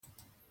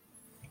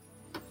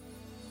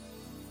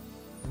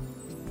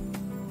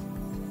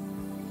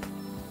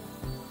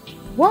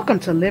Welcome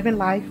to Living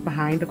Life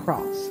Behind the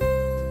Cross,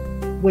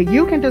 where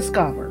you can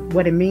discover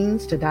what it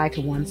means to die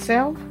to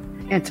oneself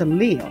and to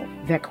live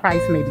that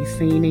Christ may be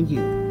seen in you.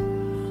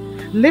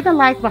 Living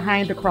Life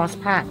Behind the Cross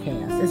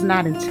podcast is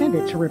not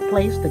intended to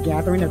replace the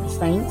gathering of the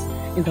saints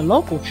in the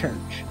local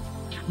church,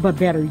 but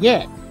better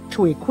yet,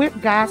 to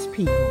equip God's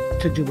people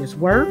to do His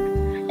work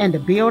and to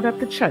build up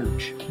the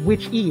church,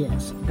 which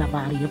is the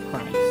body of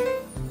Christ.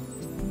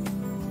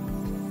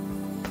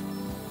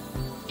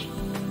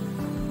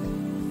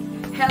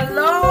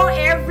 Hello,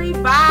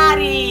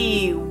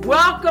 everybody.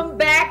 Welcome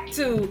back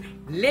to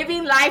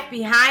Living Life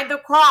Behind the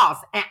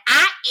Cross. And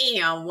I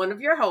am one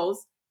of your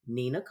hosts,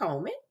 Nina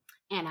Coleman.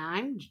 And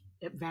I'm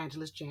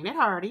Evangelist Janet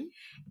Hardy.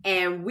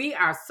 And we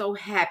are so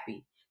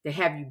happy to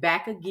have you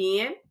back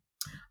again.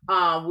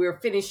 We're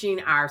finishing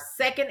our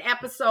second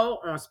episode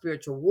on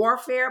spiritual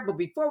warfare. But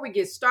before we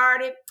get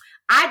started,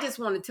 I just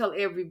want to tell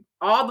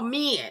all the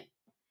men,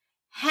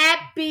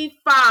 Happy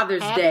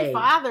Father's Day. Happy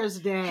Father's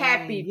Day.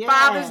 Happy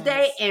Father's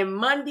Day. And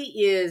Monday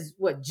is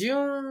what,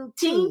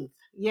 Juneteenth?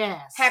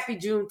 Yes. Happy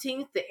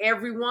Juneteenth to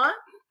everyone.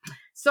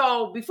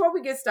 So before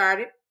we get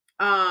started,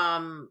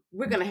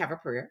 we're going to have a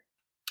prayer.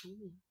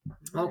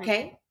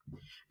 Okay.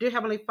 Dear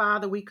Heavenly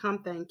Father, we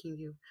come thanking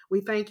you.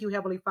 We thank you,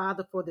 Heavenly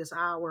Father, for this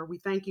hour. We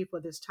thank you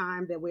for this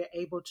time that we're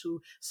able to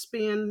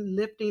spend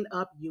lifting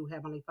up you,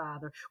 Heavenly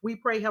Father. We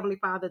pray, Heavenly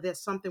Father, that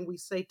something we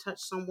say touch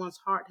someone's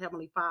heart,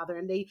 Heavenly Father,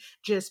 and they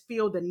just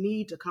feel the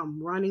need to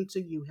come running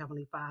to you,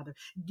 Heavenly Father.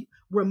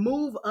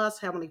 Remove us,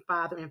 Heavenly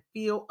Father, and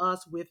fill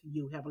us with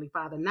you, Heavenly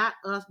Father. Not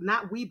us,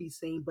 not we be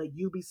seen, but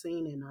you be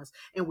seen in us.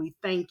 And we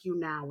thank you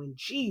now in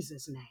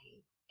Jesus' name.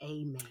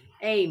 Amen.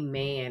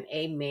 Amen.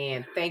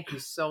 Amen. Thank you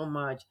so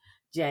much,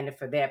 Janet,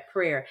 for that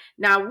prayer.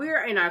 Now,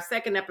 we're in our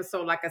second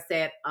episode, like I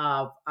said,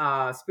 of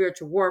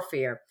spiritual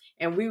warfare.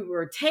 And we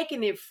were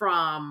taking it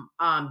from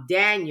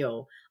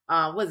Daniel.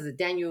 What is it?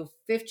 Daniel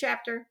 5th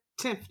chapter?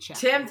 10th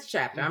chapter. 10th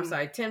chapter. I'm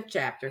sorry, 10th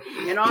chapter.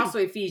 And also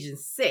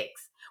Ephesians 6,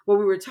 where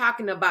we were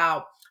talking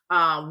about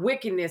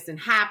wickedness in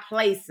high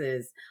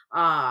places.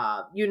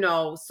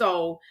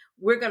 So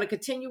we're going to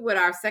continue with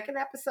our second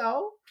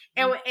episode.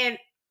 And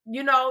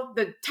you know,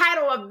 the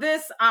title of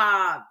this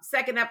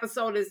second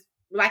episode is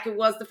like it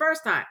was the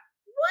first time.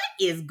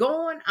 What is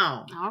going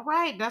on? All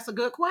right, that's a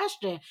good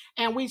question.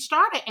 And we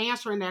started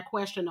answering that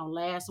question on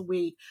last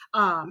week.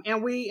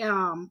 And we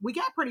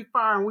got pretty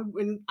far.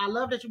 And I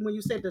love that when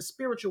you said the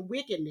spiritual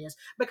wickedness,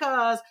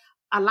 because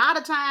a lot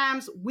of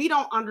times we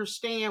don't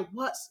understand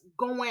what's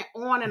going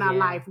on in our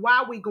life. Why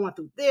are we going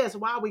through this?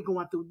 Why are we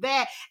going through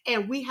that?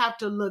 And we have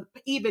to look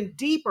even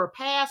deeper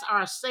past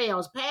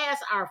ourselves,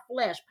 past our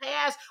flesh,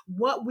 past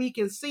what we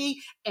can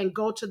see, and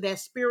go to that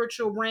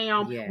spiritual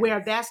realm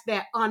where that's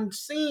that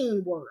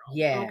unseen world.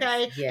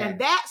 Okay. Yes. And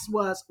that's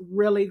what's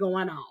really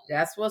going on.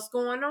 That's what's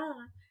going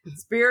on.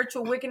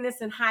 Spiritual wickedness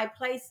in high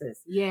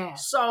places. Yeah.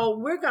 So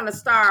we're going to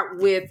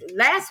start with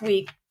last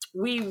week.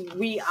 We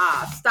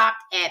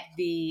stopped at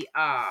the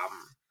I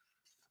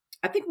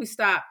think we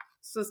stopped,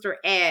 sister,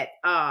 at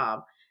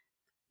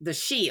the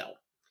shield.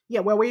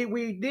 Yeah, well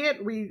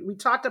we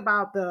talked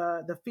about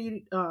the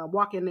feet,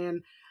 walking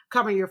in,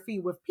 covering your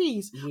feet with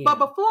peace. Yeah. But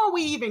before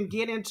we even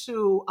get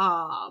into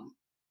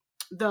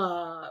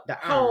the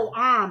whole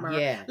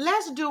armor,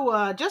 let's do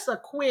just a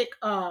quick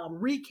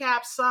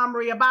recap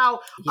summary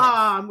about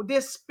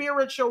this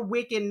spiritual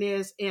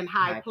wickedness in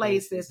high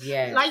places.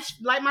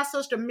 Like my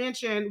sister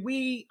mentioned,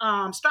 we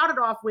started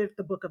off with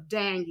the book of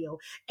Daniel,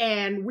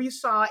 and we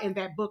saw in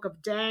that book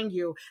of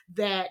Daniel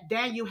that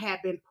Daniel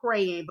had been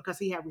praying because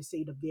he had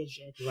received a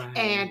vision.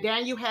 And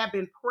Daniel had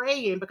been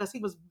praying because he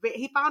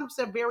found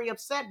himself very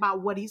upset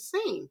about what he's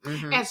seen.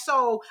 And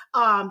so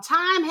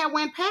time had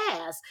went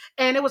past,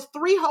 and it was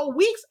 3 whole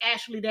weeks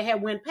actually that had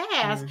went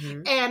past.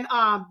 And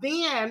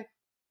then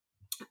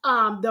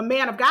the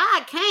man of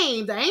God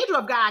came, the angel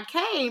of God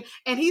came,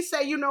 and he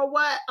said, you know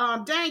what,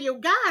 Daniel,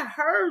 God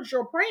heard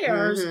your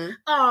prayers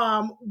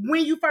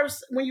when you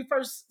first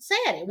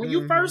said it. When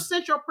you first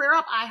sent your prayer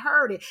up, I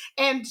heard it.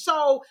 And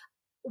so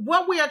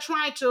what we are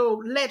trying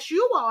to let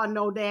you all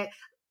know, that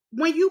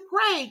when you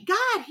pray,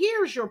 God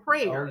hears your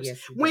prayers. Oh, yes,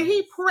 when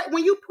you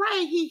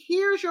pray, He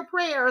hears your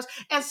prayers.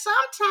 And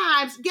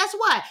sometimes, guess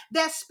what?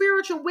 That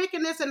spiritual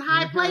wickedness in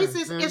high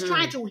places is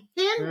trying to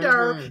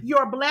hinder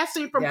your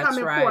blessing from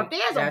coming forth.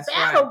 There's a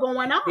battle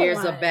going on.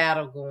 There's a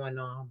battle going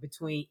on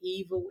between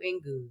evil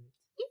and good.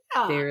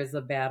 Yeah. There is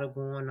a battle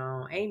going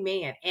on.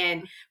 Amen.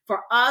 And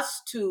for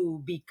us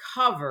to be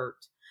covered,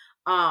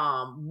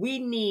 we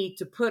need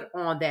to put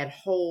on that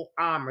whole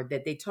armor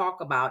that they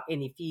talk about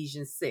in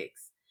Ephesians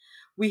 6.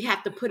 We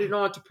have to put it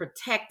on to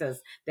protect us,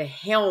 the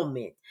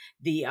helmet,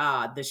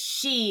 the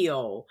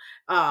shield.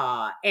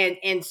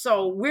 And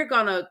so we're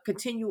going to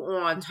continue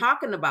on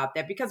talking about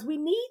that because we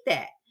need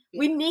that. Yeah.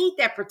 We need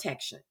that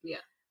protection. Yeah.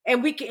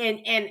 And we can,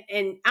 and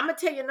I'm going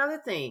to tell you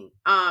another thing.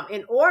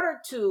 In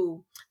order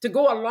to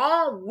go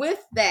along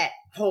with that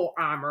whole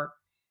armor,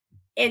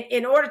 and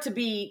in order to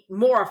be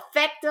more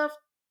effective,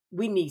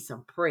 we need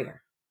some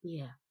prayer.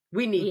 Yeah.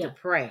 We need to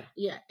pray.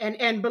 Yeah.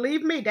 And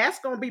believe me, that's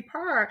going to be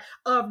part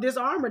of this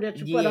armor that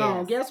you put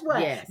on. Guess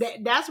what?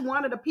 That's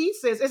one of the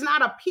pieces. It's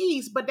not a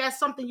piece, but that's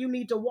something you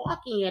need to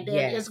walk in.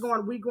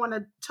 That we're going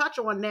to touch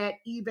on that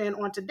even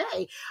on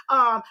today.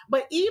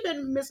 But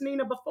even Miss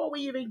Nina, before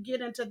we even get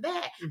into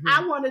that,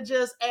 I want to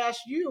just ask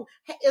you,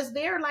 is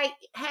there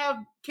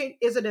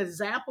is it an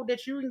example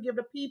that you can give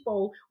to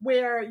people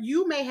where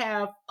you may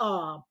have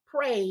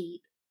prayed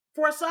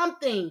for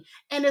something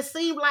and it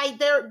seemed like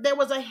there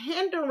was a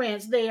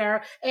hindrance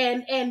there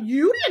and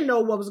you didn't know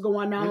what was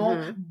going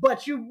on,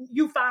 but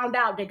you found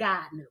out that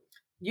God knew?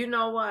 You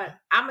know what?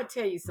 I'm gonna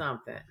tell you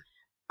something.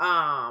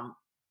 The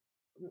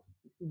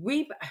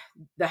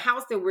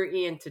house that we're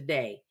in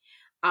today,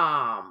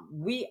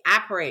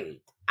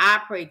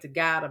 I prayed to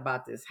God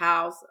about this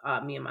house.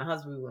 Me and my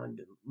husband, we wanted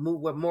to move.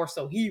 Well, more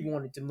so, he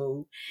wanted to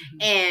move,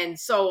 and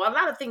so a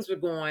lot of things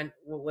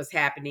was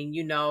happening.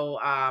 You know,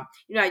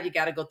 you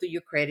got to go through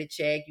your credit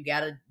check. You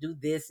got to do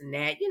this and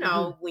that. You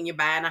know, when you're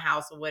buying a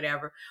house or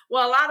whatever.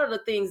 Well, a lot of the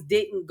things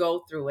didn't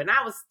go through, and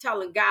I was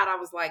telling God, I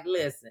was like,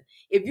 "Listen,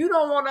 if you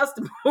don't want us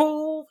to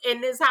move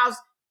in this house,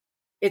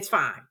 it's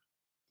fine.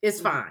 It's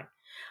fine."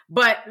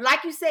 But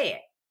like you said,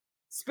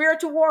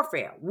 spiritual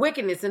warfare,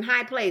 wickedness in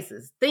high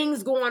places,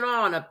 things going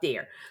on up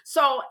there.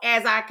 So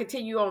as I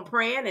continue on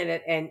praying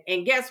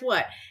and guess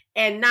what?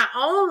 And not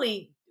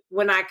only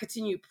when I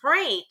continue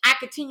praying, I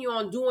continue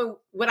on doing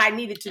what I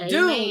needed to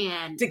do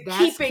to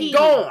keep it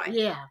going.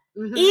 Yeah.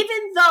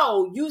 Even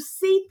though you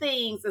see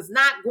things as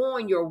not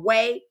going your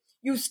way,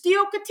 you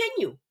still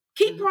continue.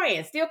 Keep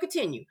praying, still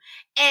continue.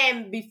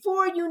 And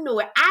before you knew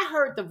it, I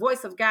heard the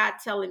voice of God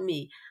telling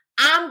me,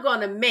 I'm going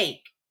to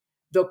make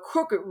the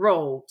crooked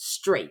road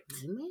straight.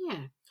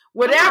 Amen.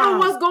 Whatever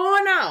was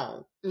going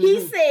on, he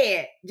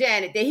said,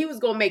 Janet, that he was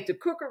going to make the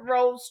crooked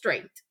road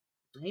straight.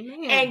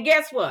 Amen. And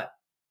guess what?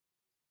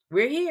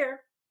 We're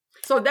here.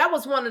 So that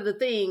was one of the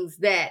things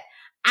that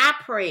I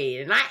prayed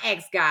and I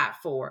asked God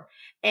for.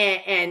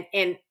 And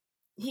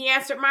he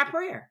answered my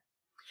prayer.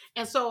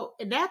 And so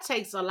that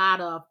takes a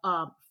lot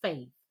of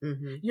faith.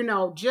 You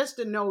know, just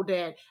to know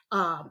that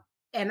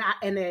And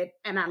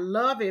I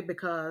love it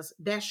because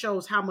that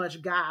shows how much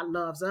God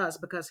loves us,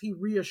 because he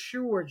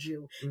reassured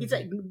you. He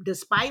said,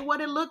 despite what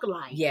it looked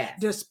like,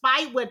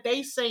 despite what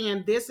they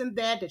saying this and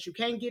that you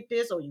can't get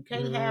this or you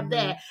can't have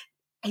that.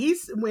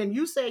 When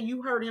you say,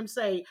 you heard him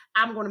say,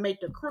 I'm going to make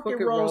the crooked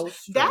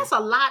roads, that's a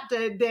lot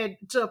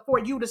for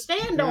you to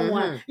stand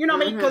on. You know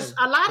what I mean? Because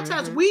a lot of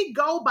times we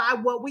go by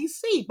what we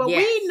see, but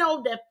we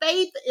know that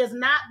faith is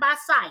not by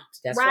sight.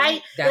 That's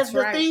right? It's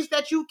the things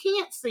that you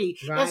can't see.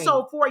 And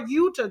so for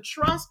you to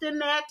trust in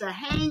that, to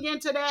hang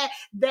into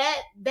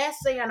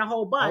that's saying a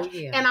whole bunch.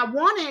 And I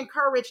want to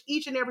encourage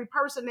each and every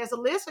person that's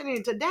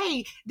listening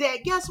today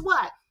that guess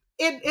what?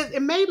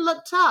 It may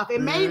look tough.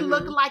 It may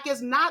look like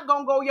it's not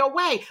going to go your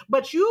way,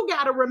 but you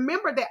got to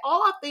remember that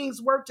all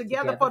things work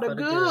together for the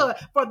good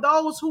for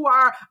those who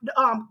are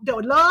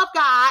that love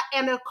God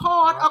and are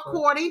called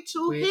according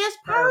to his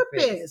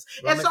purpose.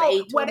 And so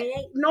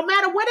no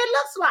matter what it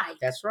looks like,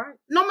 that's right.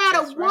 No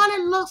matter what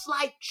it looks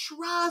like,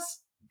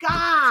 trust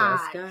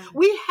God.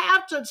 We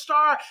have to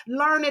start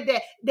learning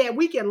that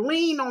we can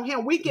lean on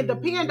him. We can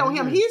depend on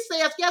him. He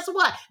says, guess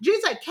what?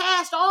 Jesus said,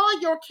 cast all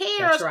your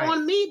cares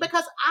on me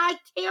because I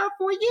care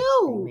for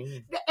you.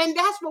 Amen. And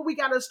that's what we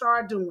got to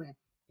start doing.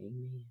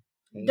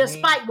 Amen.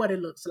 Despite what it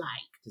looks like.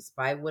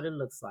 Despite what it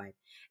looks like.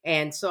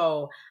 And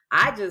so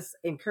I just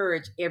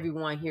encourage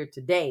everyone here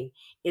today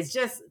is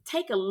just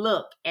take a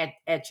look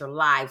at your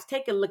lives.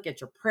 Take a look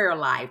at your prayer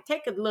life.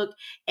 Take a look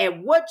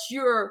at what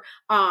you're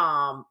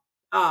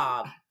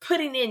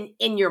putting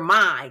in your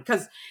mind,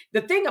 because the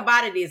thing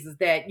about it is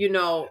that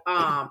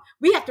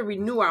we have to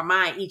renew our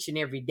mind each and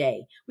every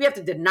day. We have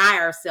to deny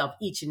ourselves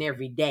each and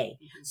every day.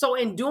 So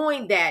in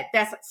doing that,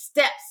 that's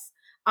steps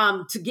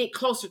to get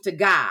closer to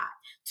God,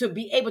 to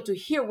be able to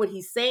hear what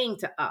he's saying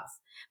to us,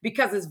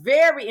 because it's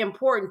very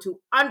important to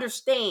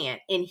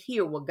understand and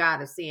hear what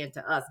God is saying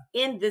to us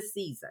in this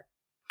season.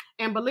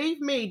 And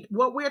believe me,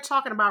 what we're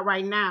talking about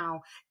right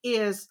now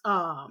is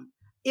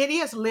it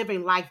is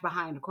living life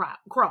behind the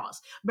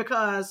cross,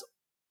 because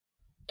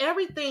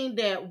everything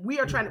that we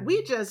are trying to,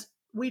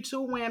 we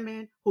two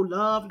women who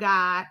love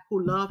God,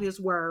 who love his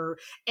word,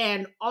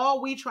 and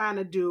all we trying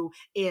to do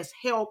is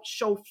help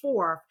show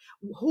forth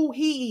who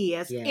he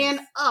is in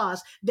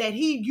us, that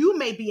you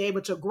may be able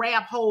to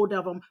grab hold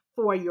of him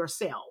for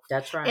yourself.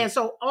 That's right. And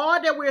so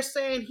all that we're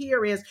saying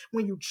here is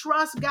when you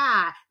trust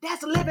God,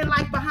 that's living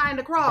life behind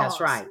the cross. That's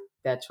right.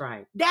 That's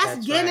right.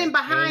 That's getting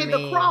behind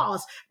the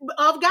cross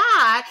of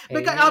God,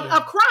 because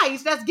of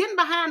Christ. That's getting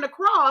behind the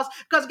cross,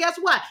 because guess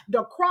what?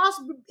 The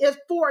cross is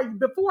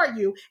before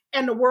you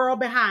and the world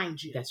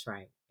behind you. That's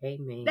right.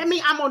 Amen. That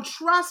means I'm going to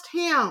trust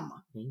him.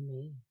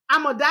 Amen.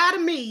 I'm going to die to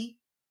me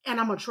and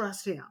I'm going to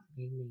trust him.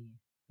 Amen.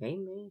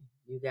 Amen.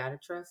 You got to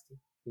trust him.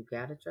 You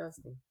got to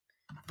trust him.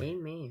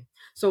 Amen.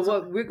 So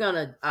what we're going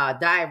to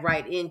dive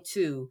right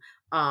into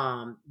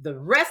the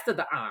rest of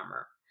the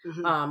armor.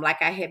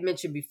 Like I had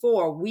mentioned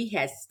before, we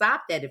had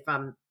stopped at, if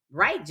I'm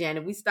right,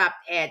 Janet. We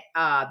stopped at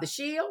the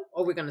shield,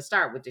 or we're going to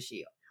start with the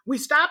shield? We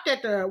stopped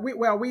at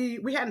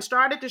we hadn't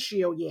started the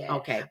shield yet.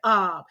 Okay.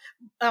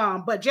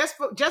 But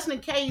just in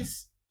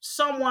case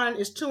someone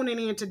is tuning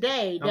in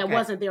today that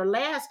wasn't there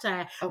last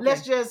time,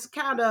 let's just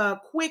kind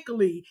of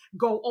quickly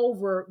go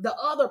over the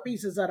other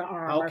pieces of the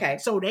armor,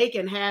 so they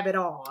can have it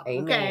all.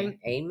 Amen. Okay.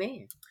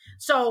 Amen.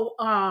 So,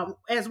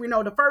 as we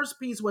know, the first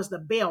piece was the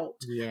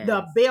belt,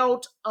 the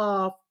belt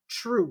of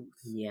truth.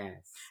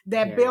 Yes.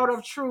 That belt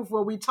of truth,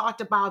 where we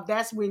talked about,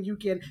 that's when you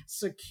can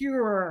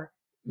secure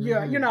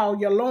your,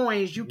 your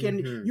loins. You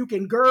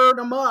can gird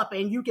them up,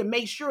 and you can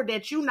make sure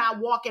that you're not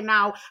walking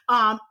out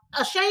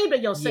ashamed of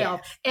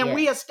yourself. And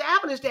we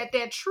established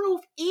that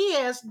truth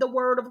is the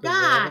word of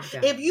God.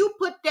 If you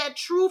put that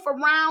truth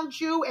around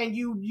you and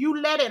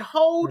you let it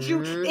hold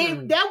you,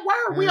 that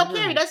word will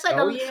carry. They say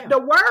the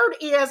word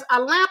is a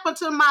lamp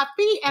unto my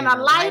feet and a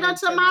light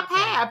unto my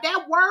path.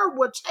 That word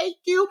will take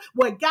you,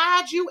 will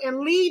guide you, and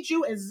lead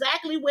you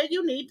exactly where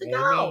you need to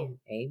go.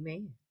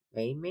 Amen.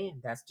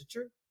 Amen. That's the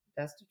truth.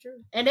 That's the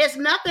truth. And there's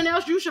nothing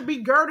else you should be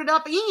girded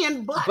up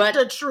in but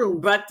the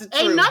truth. But the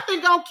truth. Ain't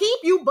nothing gonna keep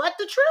you but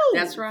the truth.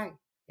 That's right.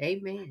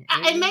 Amen.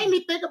 It made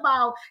me think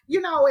about,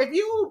 if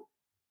you,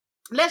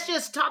 let's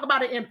just talk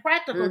about it in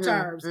practical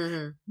terms.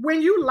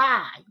 When you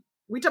lie,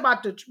 we talk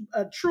about the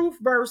truth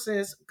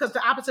versus, because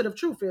the opposite of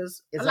truth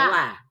is a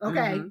lie.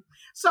 Okay.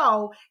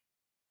 So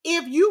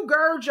if you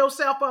gird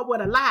yourself up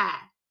with a lie,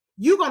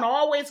 you're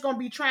always gonna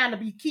be trying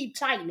to keep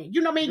tightening. You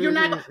know what I mean? You're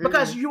not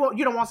because you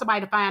don't want somebody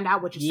to find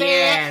out what you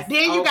said.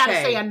 Then you gotta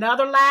say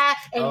another lie,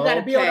 and you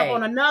gotta build up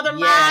on another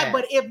lie.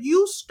 But if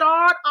you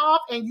start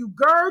off and you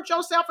gird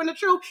yourself in the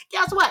truth,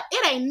 guess what?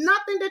 It ain't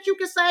nothing that you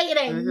can say. It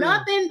ain't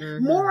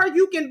nothing more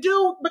you can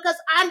do, because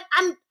I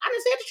didn't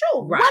say the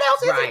truth. Right, what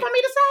else is it for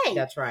me to say?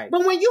 That's right.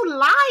 But when you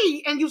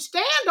lie and you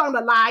stand on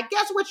the lie,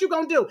 guess what you're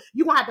gonna do?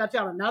 You're gonna have to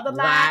tell another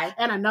lie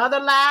and another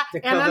lie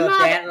to and cover another up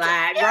that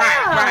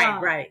lie.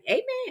 Right.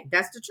 Amen.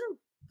 That's the truth.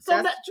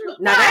 That's the truth.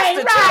 Now that's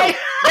the truth.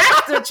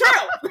 That's the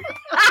truth.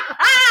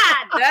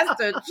 That's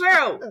the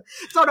truth.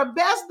 So the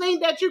best thing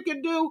that you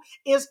can do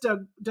is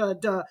to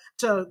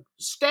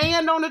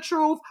stand on the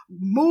truth,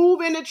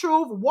 move in the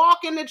truth, walk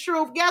in the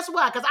truth. Guess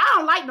what? Because I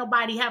don't like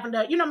nobody having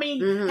to,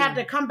 have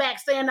to come back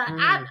saying,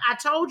 I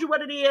told you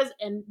what it is,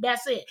 and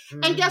that's it.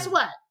 And guess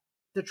what?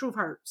 The truth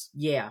hurts.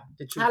 Yeah,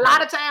 the truth. A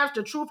lot of times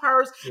the truth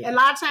hurts, and a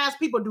lot of times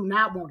people do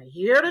not want to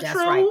hear the truth. That's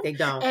right, they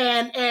don't.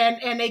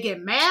 And they get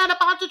mad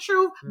about the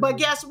truth. But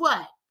guess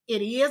what?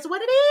 It is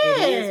what it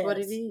is. It is what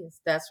it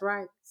is. That's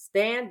right.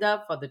 Stand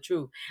up for the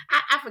truth.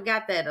 I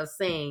forgot that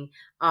saying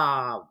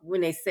when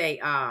they say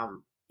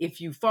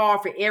if you fall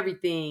for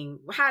everything.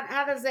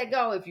 How does that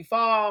go? If you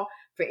fall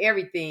for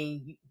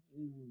everything,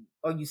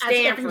 or you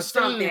stand for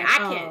something. I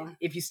can't.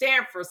 If you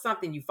stand for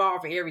something, you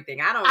fall for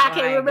everything. I don't know. I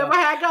can't remember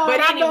how it goes.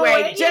 But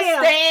anyway, just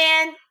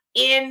stand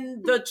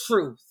in the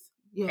truth.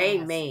 Yes.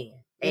 Amen.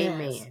 Yes.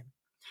 Amen.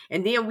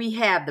 And then we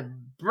have the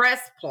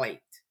breastplate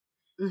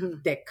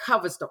that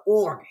covers the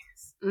organs.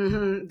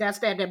 That's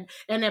that,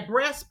 and that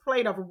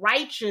breastplate of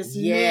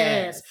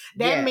righteousness.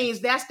 That means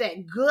that's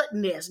that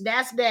goodness.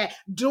 That's that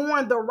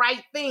doing the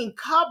right thing.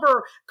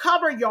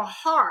 Cover your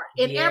heart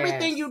in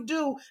everything you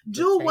do.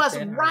 Do what's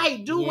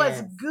right. Do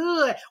what's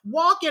good.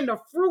 Walk in the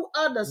fruit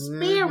of the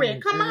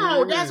Spirit. Come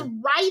on, that's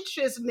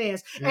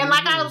righteousness. And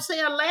like I was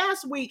saying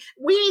last week,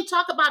 we ain't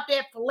talk about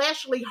that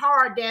fleshly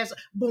heart that's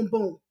boom,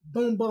 boom,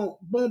 boom, boom,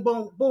 boom,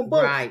 boom, boom,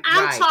 boom.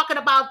 I'm talking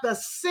about the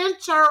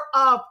center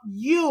of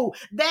you.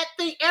 That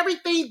thing,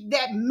 everything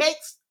that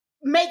makes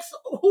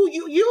who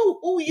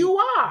you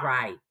are.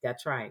 Right.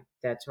 That's right.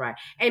 That's right.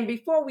 And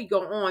before we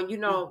go on,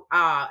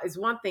 is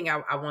one thing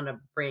I want to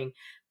bring.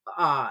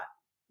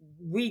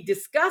 We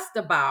discussed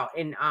about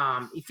in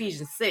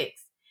Ephesians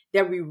 6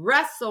 that we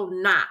wrestle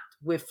not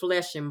with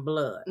flesh and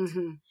blood.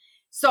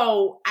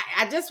 So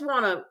I just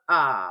want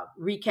to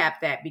recap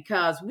that,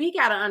 because we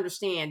got to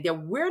understand that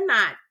we're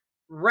not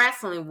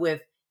wrestling with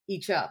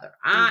each other.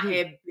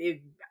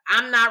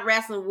 I'm not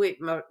wrestling with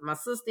my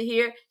sister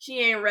here. She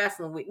ain't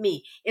wrestling with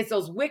me. It's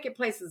those wicked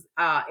places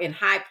in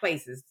high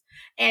places.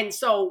 And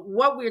so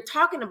what we're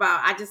talking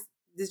about,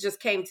 this just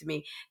came to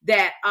me,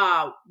 that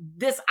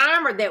this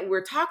armor that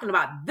we're talking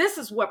about, this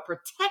is what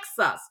protects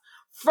us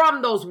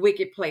from those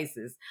wicked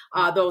places,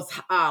 those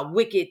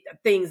wicked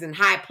things in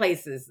high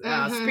places,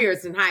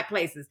 spirits in high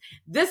places.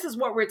 This is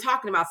what we're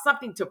talking about,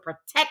 something to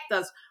protect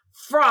us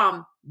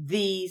from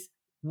these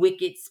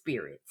wicked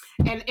spirits.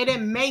 And it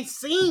may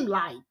seem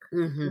like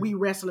we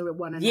wrestling with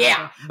one another.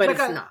 Yeah, but it's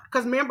not.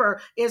 Because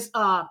remember, it's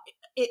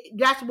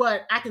that's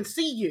what I can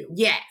see you.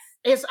 Yes.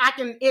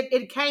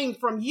 It came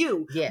from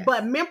you. Yes.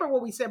 But remember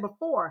what we said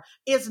before.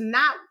 It's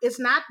not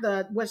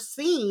what's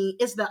seen,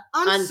 it's the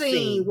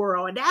unseen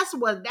world. And that's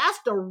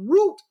the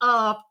root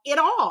of it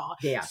all.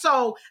 Yeah.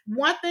 So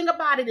one thing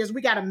about it is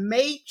we gotta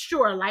make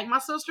sure, like my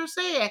sister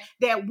said,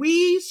 that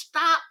we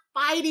stop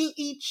fighting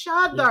each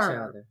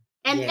other.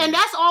 And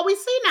that's all we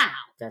see now.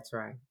 That's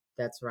right.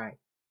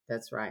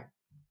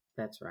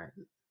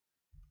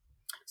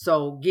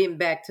 So getting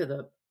back to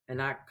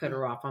And I cut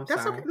her off. I'm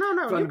That's sorry. Okay.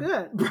 No, you're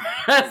good.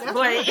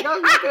 Breastplate. No,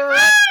 you're good.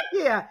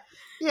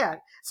 Yeah.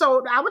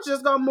 So I was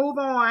just gonna move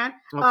on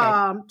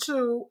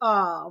to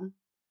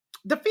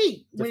the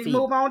feet.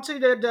 Move on to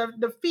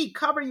the feet.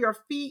 Cover your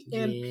feet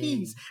in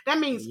peace. That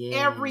means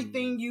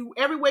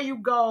everywhere you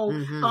go,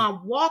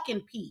 walk in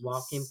peace.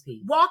 Walk in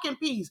peace. Walk in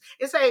peace.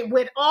 It say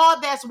with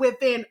all that's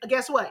within.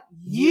 Guess what?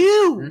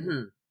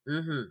 You.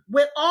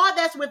 With all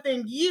that's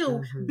within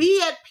you, be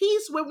at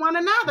peace with one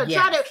another.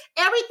 Yes. Try to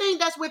everything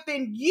that's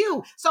within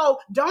you. So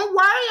don't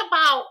worry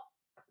about.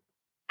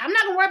 I'm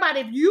not gonna worry about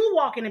if you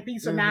walking in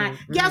peace or not.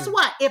 Guess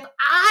what? If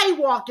I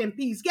walk in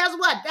peace, guess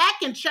what? That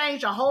can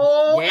change a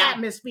whole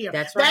atmosphere.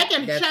 That's right. That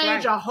can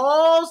change a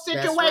whole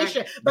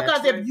situation.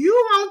 Because if you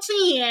on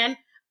 10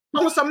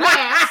 on some mess,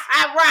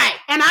 right,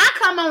 and I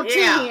come on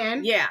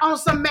 10 on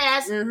some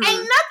mess, ain't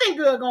nothing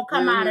good gonna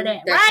come out of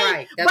that,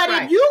 right? But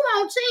if you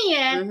on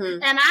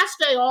 10 and I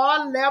stay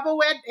all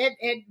level at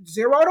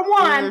 0 to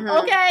 1,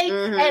 okay,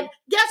 and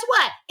guess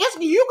what? It's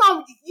you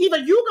gonna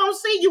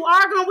see you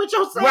arguing with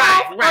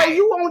yourself, or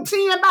you on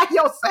 10 by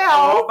yourself,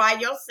 all by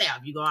yourself.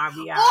 You gonna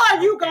argue,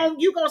 or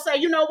you gonna say,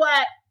 you know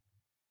what?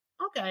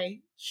 Okay,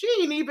 she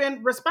ain't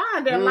even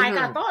responding like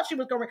I thought she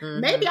was going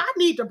to. Maybe I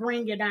need to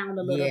bring it down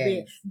a little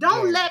bit.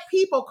 Don't let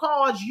people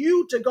cause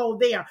you to go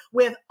there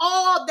with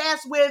all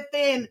that's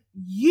within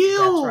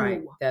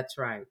you. That's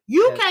right.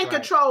 You can't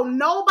control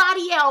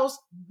nobody else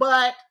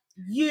but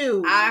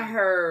you. I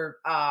heard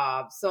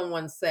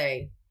someone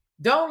say,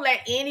 don't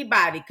let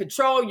anybody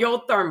control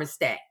your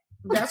thermostat.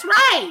 That's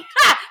right.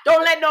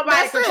 Don't let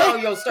nobody control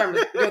your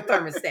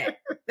thermostat.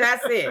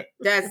 That's it.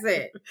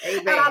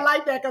 Amen. And I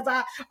like that because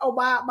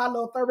my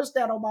little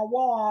thermostat on my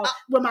wall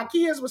when my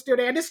kids were still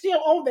there, and it's still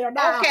on there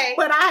now. Okay.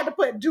 But I had to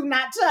put "do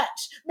not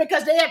touch"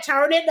 because they had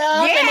turned it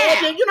up and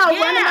they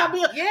running my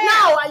bill.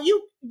 No,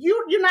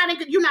 you're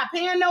not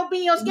paying no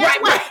bills. Guess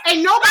what?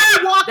 Ain't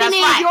nobody walking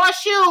in your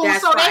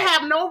shoes, so they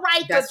have no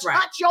right to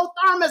touch your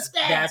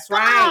thermostat. That's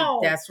right.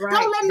 That's right.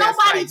 Don't let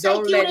nobody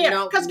take you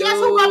there because guess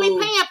who's gonna be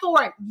paying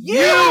for it?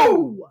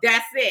 You.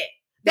 That's it.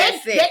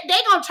 They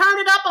gonna turn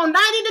it up on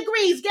 90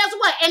 degrees. Guess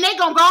what? And they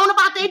gonna go on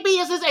about their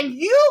business, and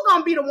you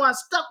gonna be the one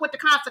stuck with the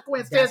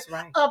consequences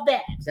of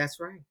that. That's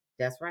right.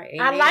 Amen,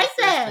 I like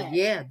that.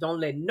 Yeah. Don't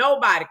let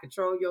nobody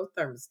control your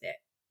thermostat.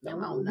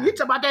 You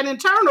talk about that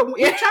internal one.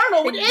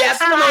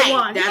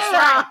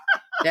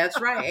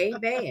 That's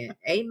right.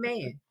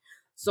 Amen.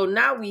 So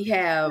now we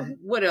have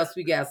what else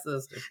we got,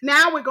 sister?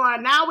 Now we're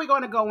going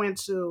to go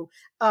into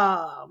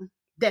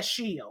that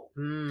shield.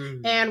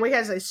 And we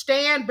have to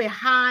stand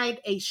behind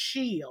a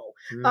shield.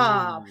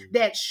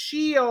 That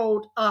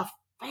shield of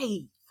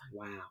faith.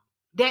 Wow.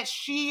 That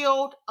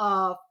shield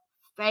of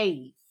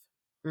faith.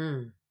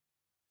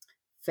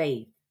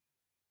 Faith.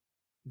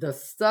 The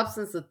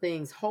substance of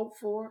things hoped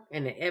for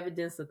and the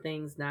evidence of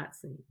things not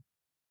seen.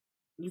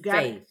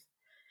 Faith.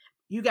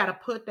 You got to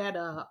put that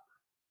up.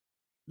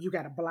 You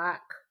got to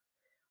block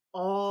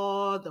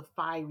all the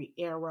fiery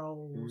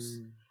arrows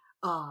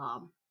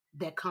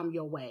that come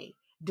your way,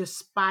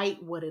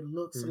 despite what it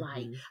looks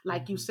like.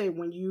 Like you say,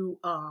 when you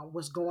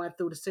was going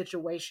through the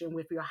situation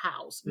with your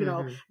house, you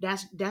know,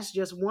 that's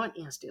just one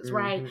instance,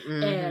 right?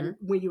 And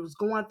when you was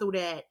going through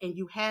that and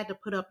you had to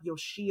put up your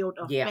shield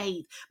of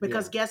faith,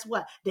 because guess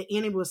what? The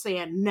enemy was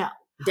saying no.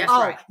 That's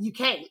right. You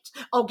can't.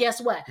 Oh, guess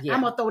what?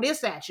 I'm gonna throw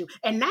this at you.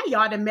 And now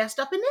y'all done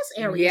messed up in this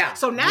area.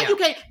 So now you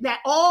can't. Now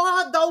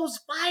all those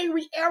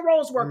fiery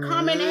arrows were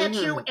coming at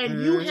you, and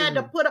you had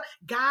to put up.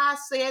 God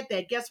said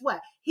that. Guess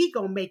what? He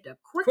gonna make the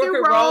crooked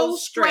road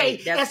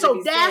straight. And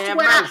so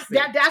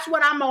that's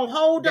what I'm gonna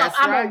hold up.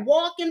 I'm gonna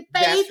walk in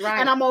faith,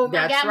 and I'm gonna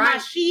got my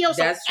shield.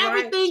 So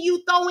everything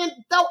you throw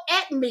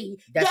at me.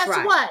 Guess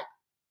what?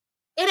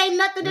 It ain't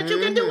nothing that you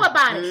can do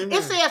about it.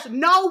 It says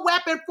no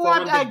weapon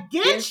formed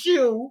against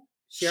you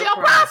shall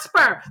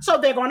prosper. So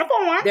they're going to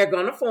form. They're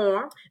going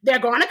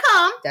to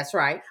come. That's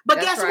right. But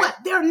guess what?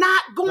 They're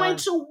not going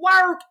to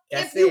work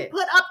if you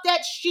put up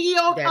that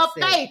shield of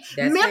faith.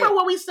 Remember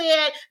what we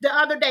said the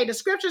other day? The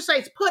scripture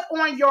says, put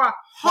on your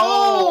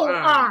whole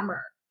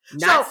armor.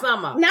 Not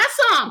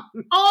some.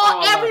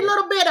 Every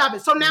little bit of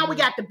it. So now we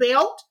got the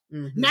belt.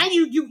 Now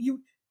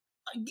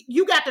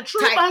you got the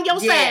truth on your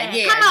side.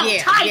 Come on,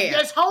 tight.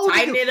 Just hold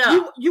it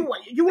up. You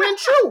in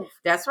truth.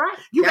 That's right.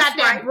 You got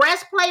that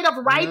breastplate of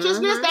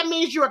righteousness. That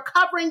means you're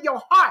covering your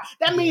heart.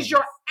 That means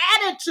your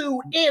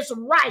attitude is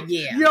right.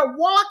 You're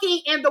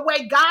walking in the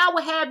way God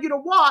would have you to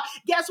walk.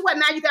 Guess what?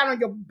 Now you got on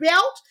your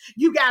belt.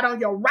 You got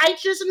on your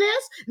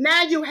righteousness.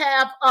 Now you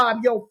have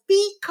your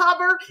feet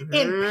covered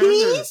in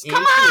peace.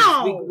 Come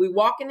on. We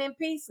walking in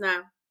peace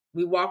now.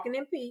 We walking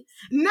in peace.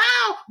 Now,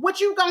 what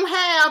you gonna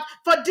have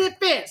for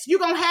defense? You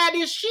gonna have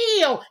this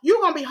shield.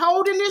 You gonna be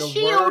holding this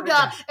shield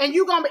up, and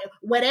you gonna be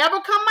whatever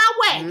come my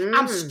way.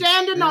 I'm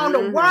standing on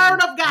the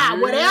word of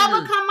God.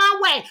 Whatever come my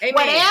way,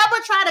 whatever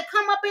try to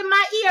come up in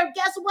my ear.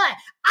 Guess what?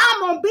 I'm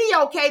gonna be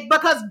okay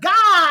because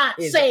God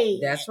said.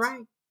 That's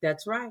right.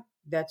 That's right.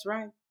 That's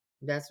right.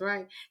 That's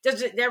right.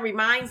 That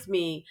reminds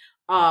me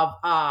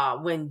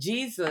of when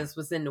Jesus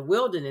was in the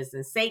wilderness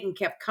and Satan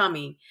kept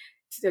coming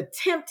to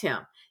tempt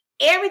him.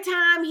 every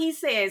time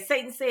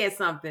Satan said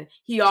something,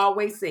 he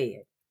always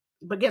said.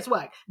 But guess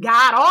what?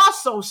 God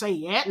also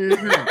said, and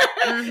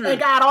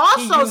God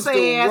also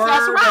says,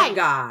 that's right.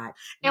 God.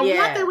 And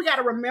one thing we got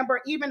to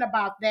remember, even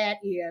about that,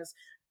 is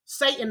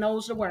Satan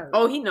knows the word.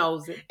 Oh, he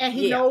knows it. And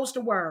he knows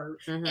the word.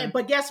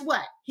 But guess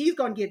what? He's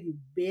going to give you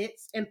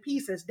bits and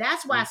pieces.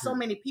 That's why so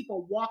many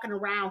people walking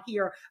around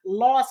here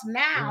lost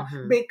now,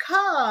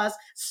 because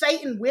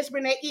Satan whispered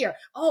in their ear,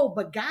 oh,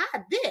 but God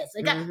this.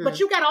 And God, but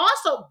you got to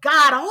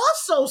God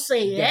also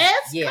says,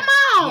 come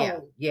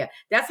on. Yeah.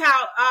 That's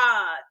how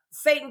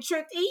Satan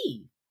tricked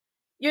Eve.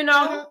 You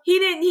know,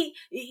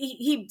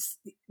 he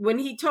when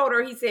he told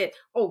her, he said,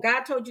 oh,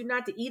 God told you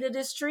not to eat of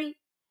this tree.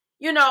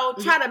 You know,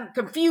 try to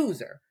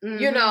confuse her,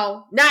 you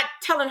know, not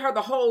telling her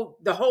the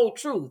whole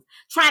truth,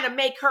 trying to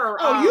make her.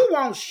 Oh, you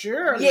won't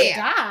surely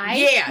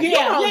die. You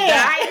won't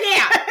die.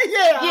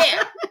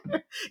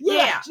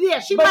 Yeah.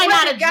 She might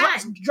not have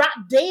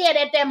dropped dead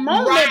at that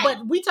moment,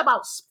 but we talk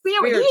about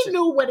spirit. He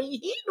knew what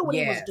he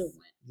was doing.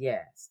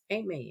 Yes.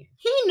 Amen.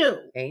 He knew.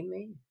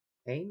 Amen.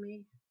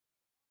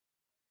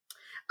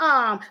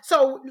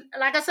 So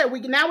like I said, we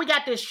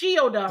got this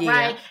shield up,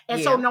 right?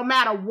 And so no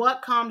matter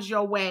what comes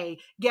your way,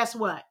 guess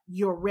what?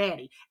 You're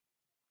ready.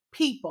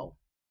 People,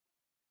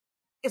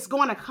 it's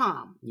going to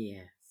come.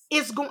 Yes.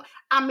 It's going,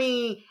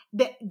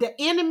 the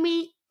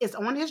enemy is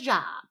on his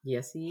job.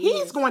 Yes,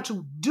 He's going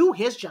to do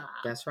his job.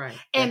 That's right.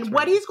 And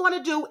what he's going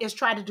to do is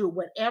try to do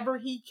whatever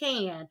he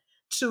can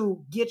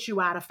to get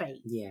you out of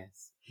faith.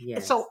 Yes.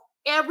 And so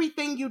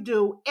everything you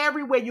do,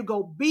 everywhere you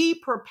go, be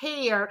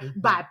prepared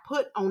by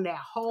put on that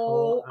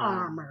whole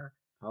armor.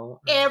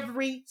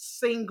 Every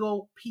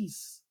single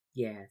piece.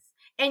 Yes.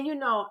 And you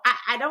know,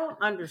 I don't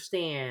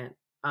understand,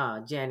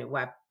 Janet,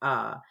 why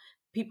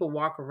people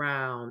walk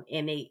around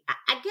and I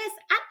guess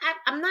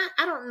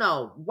I don't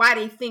know why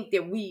they think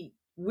that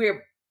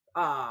we're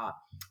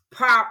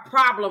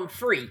problem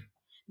free.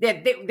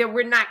 That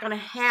we're not going to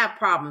have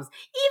problems.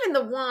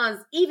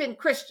 Even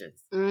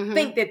Christians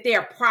think that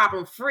they're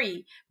problem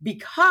free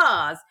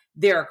because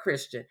they're a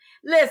Christian.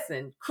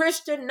 Listen,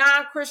 Christian,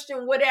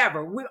 non-Christian,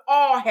 whatever, we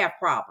all have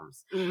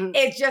problems.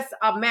 It's just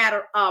a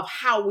matter of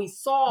how we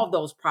solve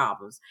those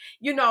problems.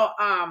 You know,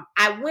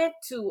 I went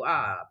to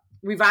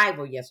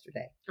revival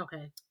yesterday.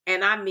 Okay.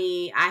 And I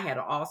had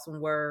an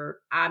awesome word.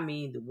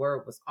 The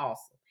word was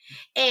awesome.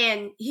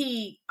 And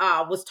he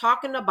was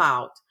talking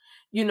about,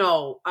 you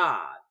know,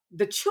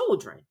 the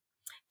children.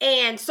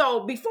 And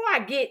so before I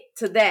get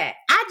to that,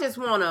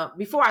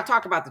 before I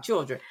talk about the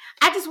children,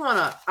 I just want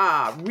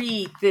to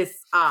read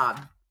this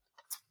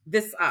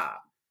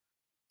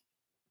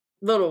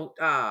little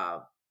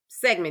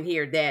segment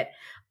here that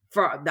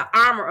for the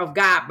Armor of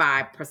God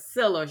by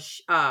Priscilla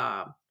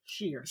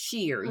Shirer.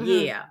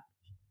 Yeah.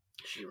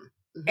 Sure.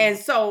 And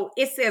so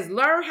it says,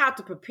 learn how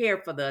to prepare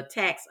for the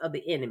attacks of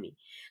the enemy.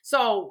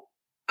 So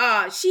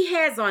she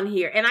has on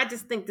here, and I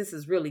just think this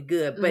is really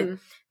good, but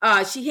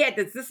she had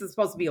this is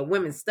supposed to be a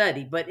women's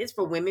study, but it's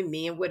for women,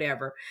 men,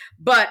 whatever.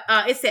 But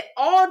it said,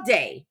 all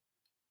day,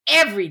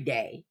 every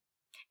day,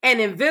 an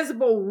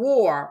invisible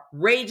war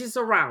rages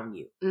around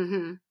you.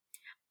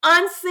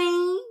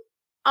 Unseen,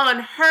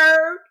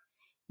 unheard,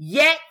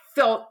 yet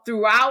felt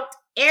throughout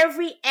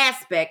every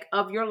aspect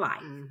of your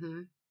life.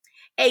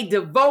 A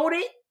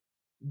devoted,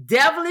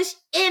 devilish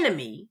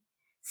enemy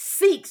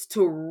seeks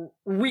to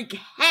wreak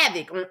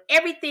havoc on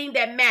everything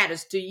that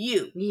matters to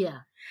you. Yeah.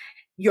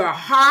 Your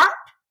heart,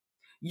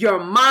 your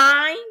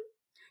mind,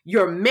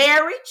 your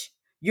marriage,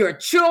 your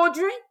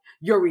children,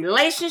 your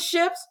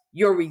relationships,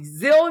 your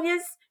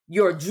resilience,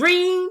 your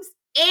dreams,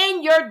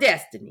 and your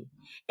destiny.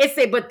 It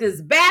said, but this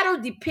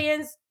battle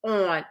depends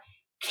on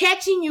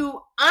catching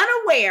you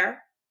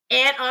unaware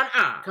and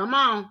unarmed. Come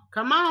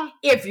on.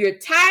 If you're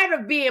tired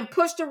of being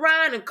pushed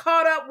around and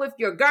caught up with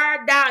your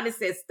guard down, it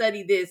says,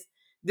 study this.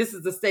 This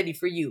is a study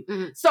for you.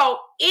 So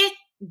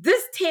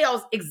this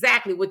tells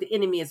exactly what the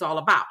enemy is all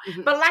about.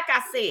 But like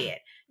I said,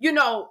 you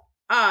know,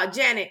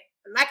 Janet,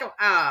 like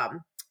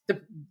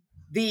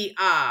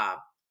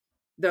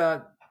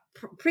the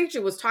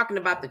preacher was talking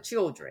about the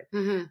children,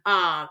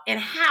 and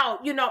how,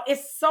 you know,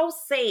 it's so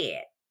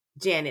sad,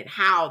 Janet,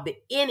 how the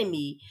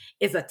enemy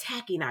is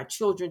attacking our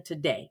children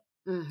today.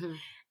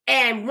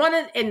 And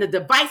the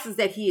devices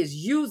that he is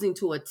using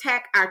to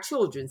attack our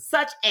children,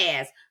 such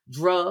as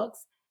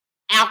drugs,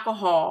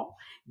 alcohol,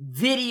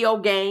 video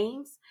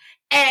games.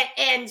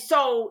 And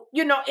so,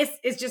 you know,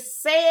 it's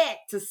just sad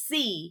to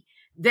see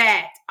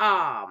that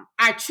our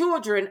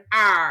children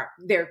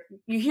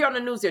you hear on the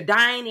news, they're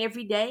dying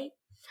every day.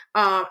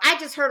 I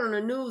just heard on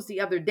the news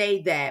the other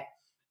day that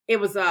it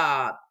was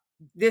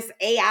this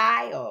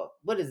AI, or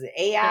what is it?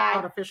 AI?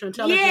 Artificial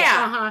intelligence.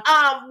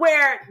 Yeah.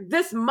 Where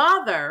this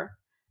mother,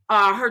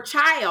 her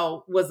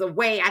child was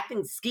away, I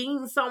think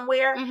skiing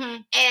somewhere,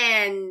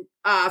 and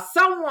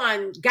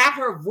someone got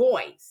her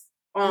voice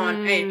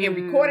on and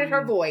recorded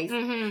her voice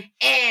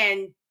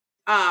and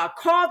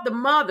called the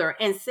mother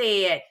and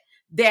said,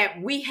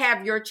 that we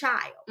have your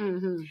child.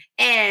 Mm-hmm.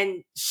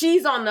 And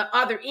she's on the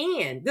other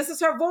end. This is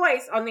her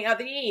voice on the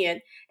other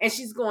end. And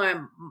she's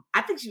going,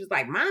 I think she was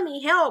like,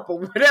 Mommy, help, or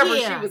whatever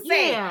she was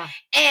saying.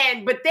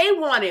 Yeah. But they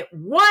wanted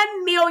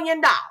 $1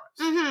 million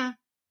mm-hmm.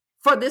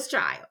 for this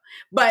child.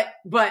 But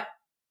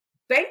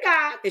thank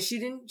God that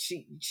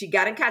she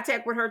got in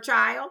contact with her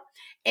child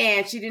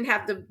and she didn't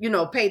have to,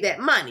 pay that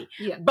money.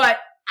 Yeah. But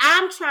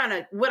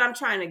what I'm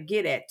trying to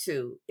get at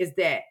too is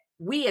that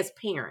we as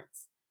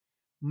parents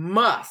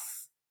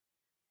must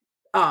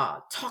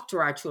talk to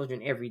our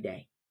children every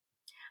day.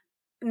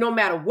 No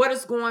matter what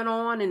is going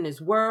on in this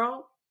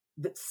world,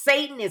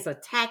 Satan is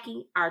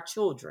attacking our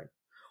children.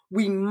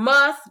 We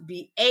must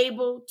be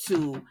able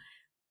to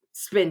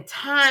spend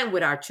time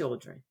with our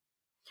children.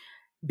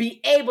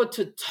 Be able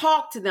to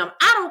talk to them.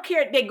 I don't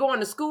care if they're going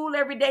to school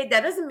every day.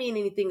 That doesn't mean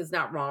anything is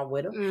not wrong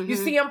with them. Mm-hmm. You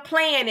see them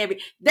playing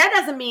that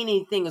doesn't mean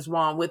anything is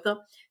wrong with them.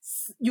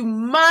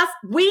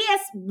 We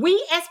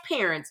as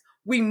parents,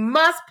 we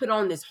must put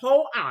on this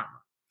whole armor.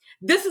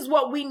 This is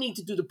what we need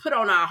to do, to put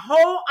on our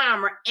whole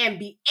armor and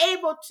be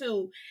able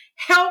to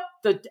help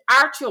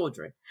our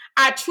children.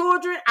 Our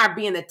children are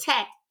being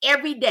attacked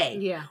every day.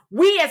 Yeah.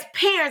 We as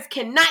parents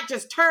cannot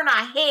just turn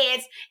our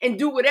heads and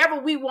do whatever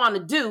we want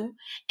to do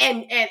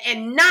and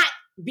not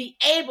be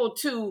able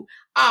to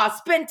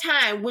spend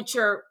time with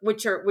your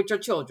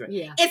children.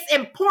 Yeah. It's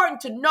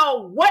important to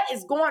know what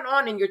is going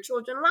on in your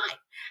children's life.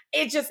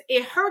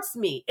 It hurts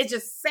me. It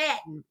just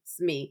saddens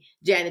me,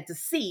 Janet, to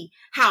see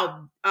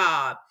how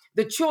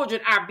the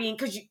children are being,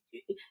 because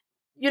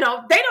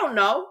they don't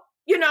know.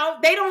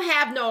 They don't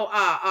have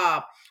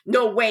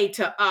no way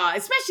to,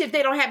 especially if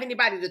they don't have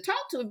anybody to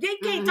talk to. If they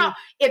can't mm-hmm.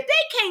 if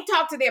they can't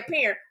talk to their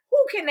parent,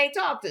 who can they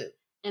talk to?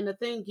 And the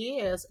thing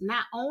is,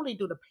 not only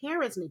do the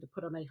parents need to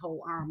put on their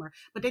whole armor,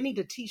 but they need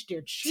to teach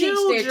their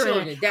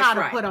children how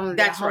to put on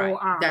their whole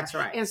armor. That's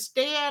right.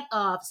 Instead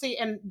of,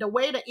 and the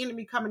way the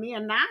enemy coming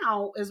in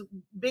now is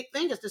big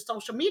thing is the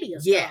social media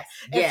yes.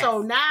 stuff. And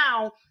so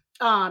now,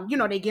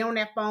 they get on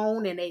their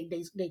phone and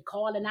they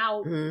calling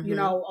out, mm-hmm.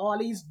 All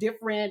these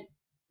different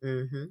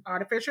mm-hmm.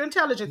 artificial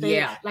intelligence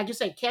things, like you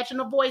say, catching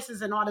the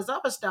voices and all this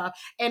other stuff.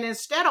 And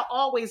instead of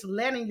always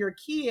letting your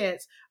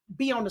kids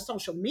be on the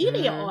social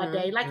media mm-hmm. all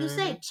day, like mm-hmm. you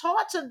say,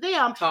 talk to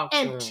them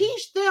and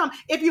teach them.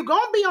 If you're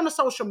going to be on the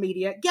social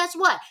media, guess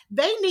what?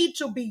 They need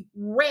to be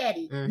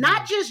ready. Mm-hmm.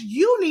 Not just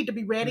you need to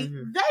be ready.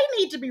 Mm-hmm. They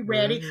need to be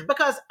ready mm-hmm.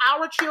 because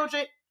our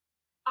children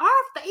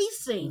are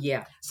facing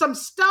some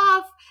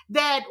stuff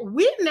that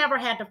we've never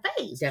had to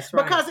face. That's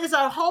right. Because it's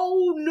a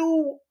whole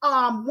new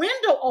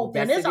window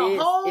open. Yes,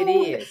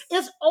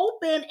 it's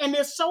open and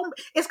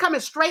it's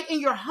coming straight in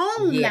your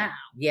home now.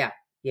 Yeah.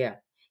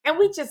 And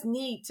we just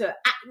need to,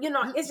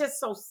 it's just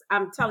so,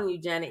 I'm telling you,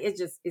 Janet,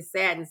 it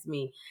saddens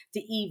me to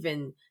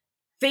even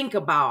think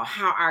about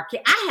how our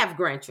kids, I have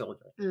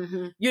grandchildren,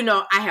 mm-hmm.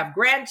 I have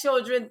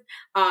grandchildren,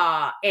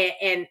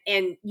 and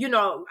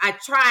I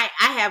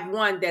have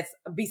one that's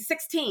be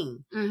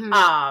 16,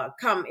 mm-hmm.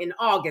 Come in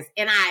August.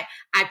 And I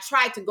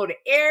try to go to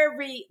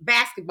every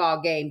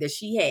basketball game that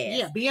she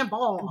has. Yeah, be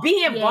involved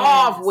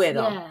with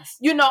them. Yes.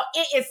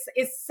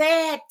 It's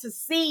sad to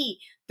see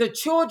the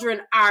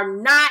children are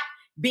not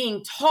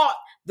being taught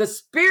the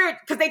spirit,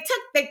 because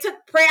they took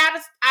prayer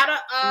out of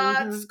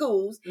mm-hmm.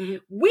 schools. Mm-hmm.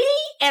 We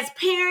as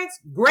parents,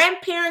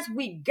 grandparents,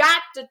 we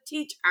got to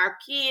teach our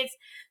kids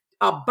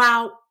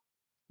about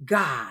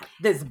God,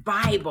 this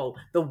Bible,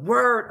 the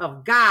Word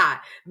of God.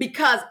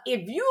 Because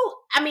and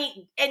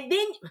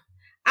then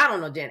I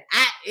don't know, Jen.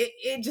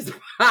 It just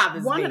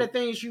bothers me. One of the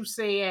things you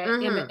said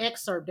mm-hmm. in the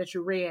excerpt that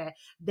you read,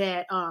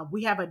 that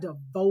we have a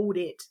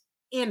devoted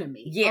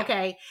enemy. Yeah.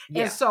 Okay.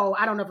 Yeah. And so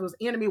I don't know if it was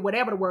enemy,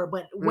 whatever the word,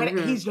 but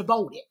mm-hmm. He's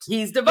devoted.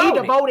 He's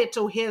devoted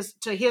to his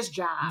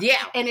job. Yeah.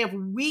 And if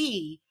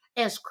we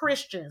as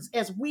Christians,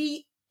 if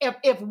we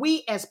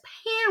as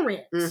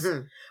parents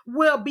mm-hmm.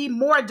 will be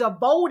more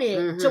devoted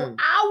mm-hmm. to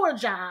our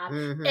job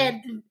mm-hmm.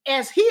 and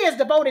as he is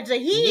devoted to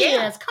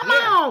his, come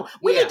on,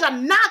 we need to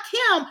knock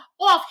him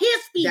off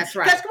his feet. That's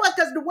right.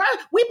 Because the word,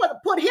 we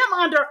put him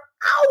under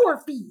our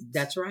feet.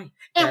 That's right.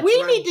 And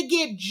we need to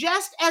get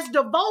just as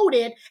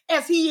devoted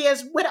as he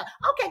is with us.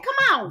 Okay, come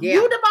on. Yeah.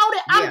 You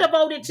devoted, I'm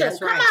devoted too.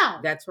 Come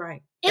on. That's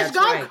right. It's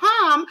going to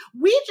come.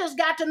 We just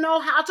got to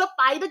know how to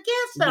fight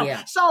against them.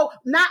 Yeah. So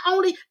not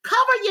only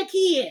cover your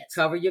kids.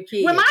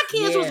 When my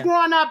kids was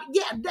growing up,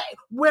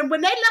 when they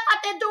left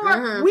out that door,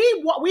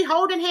 mm-hmm. we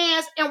holding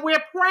hands and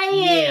we're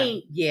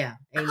praying. Yeah.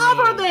 Amen.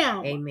 Cover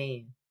them.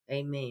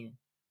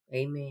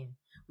 Amen.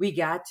 We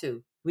got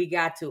to.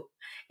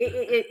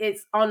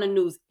 It's on the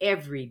news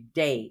every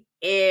day.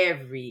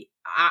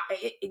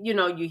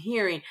 You're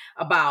hearing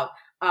about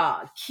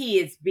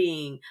kids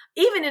being,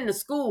 even in the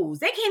schools,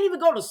 they can't even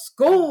go to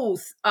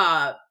schools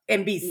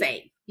and be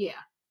safe. Yeah.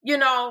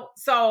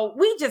 So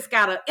we just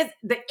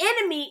the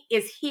enemy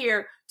is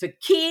here to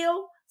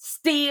kill,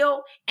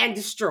 steal, and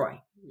destroy.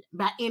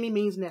 By any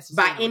means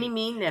necessary.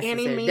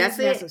 That's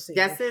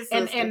it.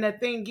 And the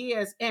thing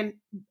is, and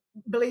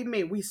believe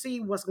me, we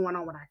see what's going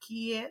on with our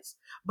kids,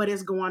 but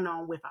it's going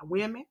on with our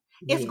women.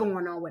 It's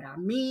going on with our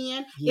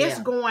men. It's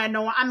going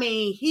on. I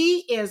mean, he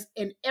is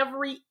in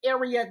every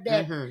area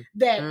that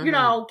you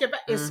know,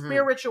 is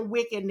spiritual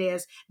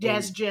wickedness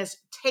that's just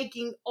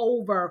taking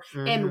over.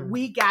 And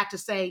we got to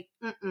say,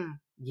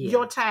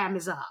 your time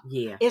is up.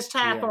 It's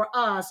time for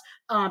us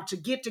to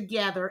get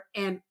together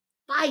and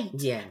fight.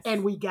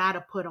 And we got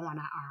to put on our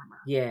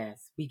armor.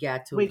 We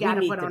got to. We got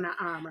to put on our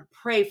armor.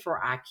 Pray for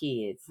our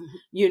kids.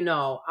 You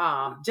know,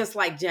 just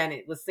like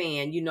Janet was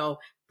saying, you know,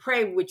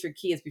 pray with your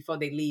kids before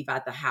they leave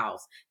out the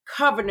house.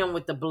 Cover them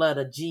with the blood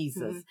of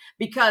Jesus,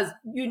 because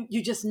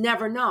you just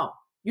never know.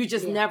 You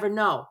just never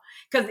know.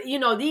 Because, you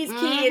know, these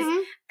kids,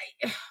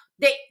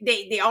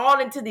 they all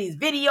into these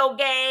video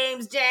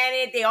games,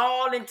 Janet. They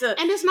all into...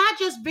 And it's not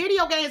just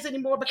video games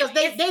anymore, because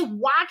they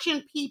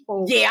watching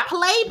people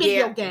play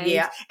video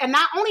games. And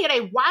not only are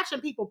they watching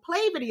people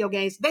play video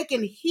games, they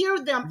can hear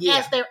them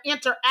as they're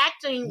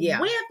interacting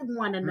with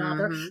one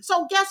another.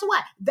 So guess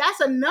what? That's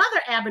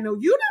another avenue.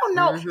 You don't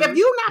know. If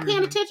you're not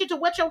paying attention to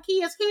what your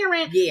kids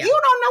hearing, you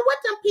don't know what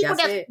them people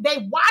that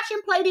they watch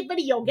and play the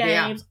video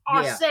games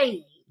are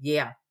saying.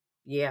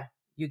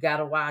 You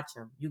gotta watch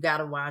them. You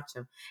gotta watch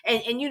them.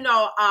 And you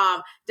know,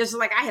 just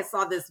like I had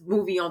saw this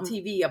movie on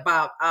TV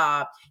about,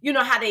 you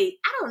know, how they,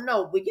 I don't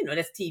know, but you know,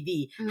 that's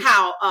TV,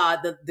 how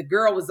the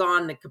girl was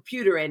on the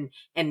computer and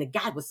the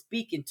guy was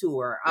speaking to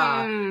her.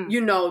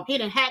 You know, he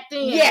done hacked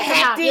in.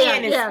 Hacked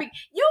in and speak.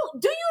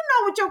 Do you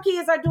know what your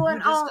kids are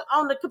doing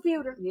on the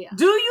computer?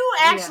 Do you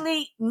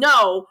actually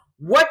know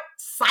what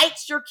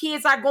sites your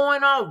kids are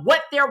going on,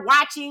 what they're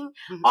watching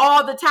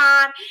all the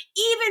time?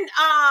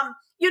 Even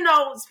you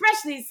know,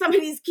 especially some of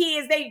these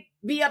kids, they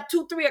be up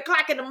 2, 3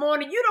 o'clock in the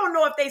morning. You don't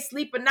know if they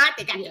sleep or not.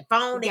 They got their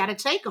phone. They got to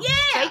take them.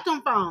 Take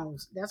them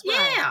phones. That's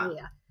right.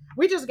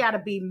 We just got to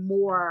be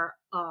more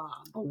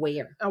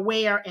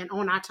aware and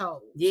on our toes.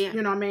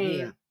 You know what I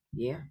mean?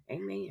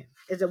 Amen.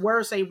 As the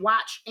word say,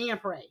 watch and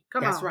pray.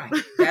 That's right.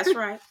 That's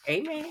right.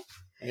 Amen.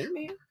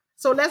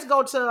 So let's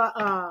go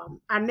to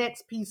our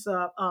next piece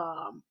of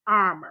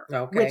armor,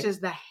 which is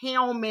the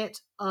helmet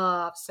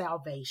of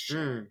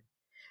salvation.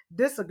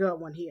 This is a good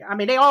one here. I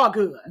mean, they all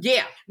good.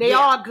 They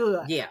all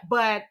good.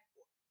 But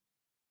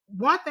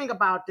one thing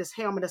about this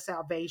helmet of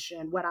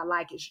salvation, what I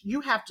like is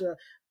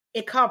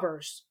it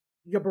covers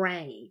your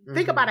brain.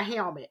 Think about a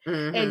helmet.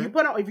 And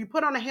if you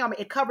put on a helmet,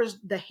 it covers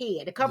the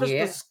head. It covers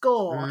the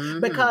skull.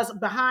 Because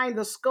behind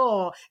the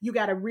skull, you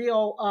got a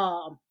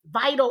real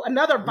vital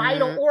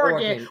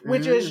organ,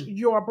 which is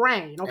your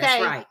brain.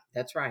 Okay?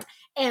 That's right.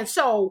 And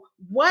so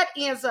what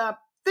ends up,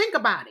 think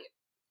about it.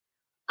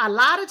 A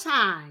lot of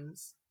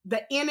times, the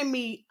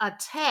enemy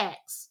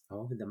attacks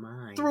the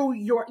mind through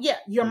your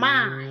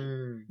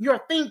mind, your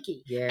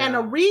thinking. And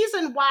the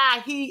reason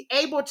why he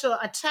able to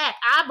attack,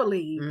 I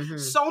believe,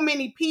 so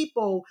many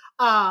people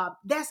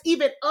that's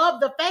even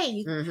of the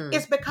faith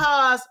is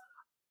because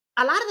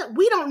a lot of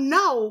we don't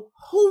know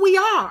who we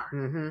are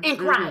in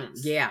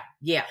Christ.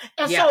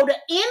 And so the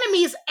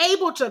enemy is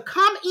able to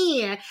come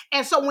in.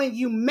 And so when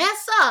you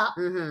mess up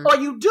or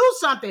you do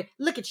something,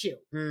 look at you.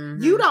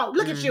 You don't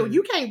look at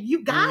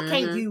you. God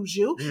can't use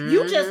you.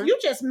 You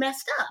just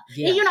messed up.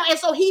 And, you know, and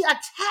so he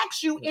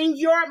attacks you in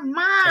your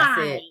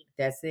mind.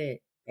 That's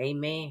it.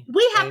 Amen.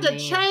 We have to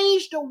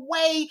change the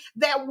way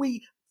that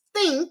we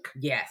think.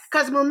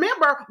 Because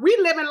remember, we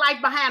live in life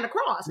behind the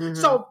cross.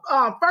 So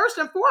first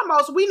and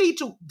foremost, we need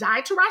to die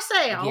to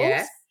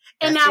ourselves.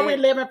 And now we're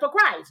living for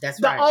Christ.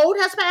 The old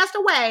has passed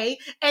away.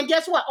 And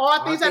guess what?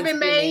 All things have been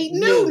made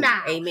new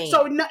now. Amen.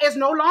 So it's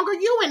no longer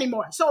you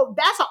anymore. So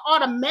that's an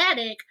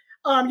automatic,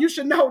 you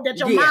should know that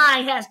your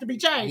mind has to be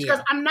changed.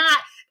 Because I'm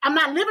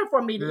not living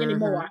for me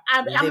anymore.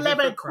 I'm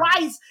living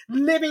Christ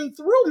living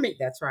through me.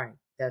 That's right.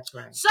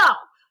 So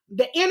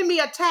the enemy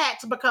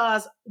attacks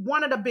because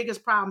one of the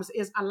biggest problems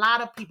is a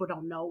lot of people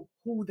don't know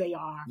who they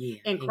are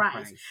in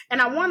Christ. And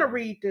I want to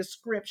read this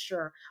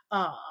scripture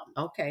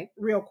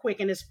real quick.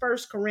 And it's 1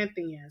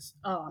 Corinthians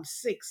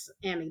 6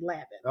 and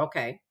 11.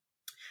 Well,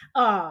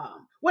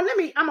 I'm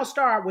going to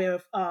start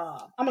with,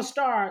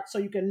 so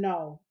you can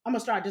know. I'm going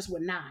to start just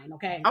with 9,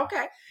 okay?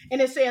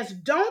 And it says,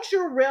 don't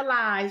you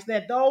realize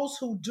that those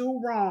who do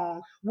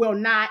wrong will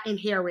not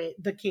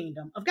inherit the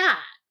kingdom of God?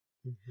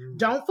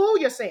 Don't fool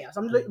yourselves.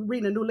 I'm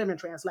reading a New Living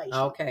Translation.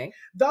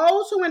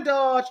 Those who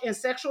indulge in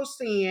sexual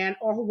sin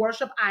or who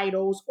worship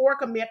idols or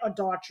commit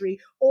adultery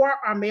or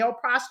are male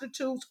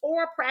prostitutes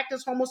or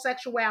practice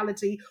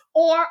homosexuality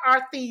or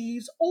are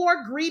thieves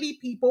or greedy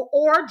people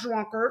or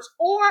drunkards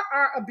or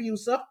are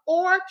abusive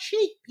or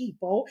cheat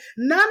people,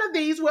 none of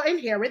these will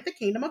inherit the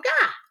kingdom of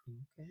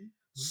God.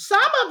 Some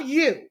of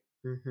you,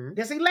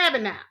 this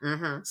 11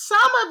 now,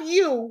 some of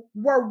you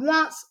were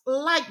once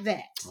like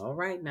that. All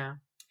right now.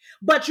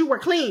 But you were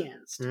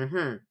cleansed.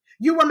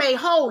 You were made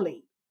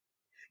holy.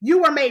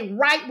 You were made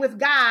right with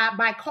God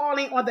by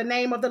calling on the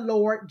name of the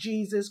Lord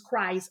Jesus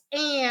Christ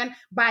and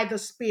by the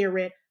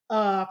Spirit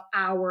of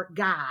our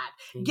God.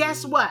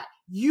 Guess what?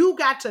 You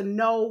got to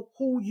know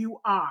who you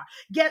are.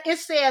 It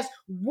says,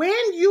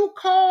 when you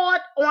called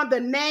on the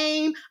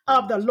name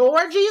of the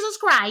Lord Jesus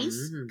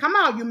Christ, come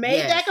on, you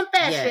made that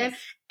confession,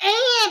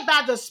 and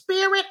by the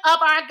Spirit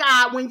of our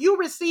God. When you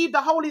received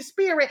the Holy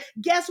Spirit,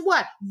 guess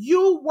what?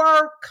 You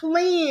were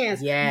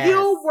cleansed. Yes.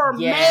 You were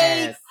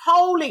made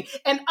holy.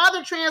 And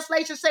other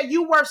translations say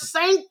you were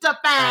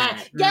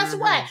sanctified. Guess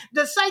what?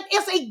 The saint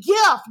is a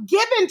gift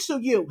given to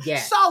you.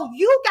 Yes. So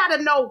you got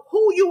to know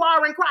who you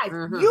are in Christ.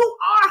 You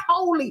are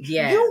holy.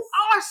 Yes. You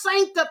are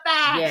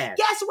sanctified. Yes.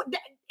 Guess what?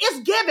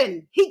 It's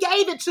given. He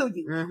gave it to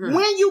you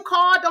when you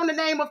called on the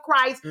name of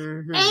Christ,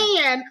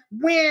 and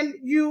when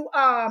you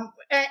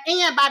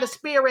and by the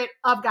Spirit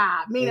of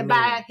God, meaning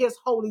by His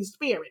Holy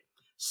Spirit.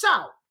 So,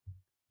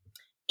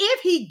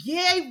 if He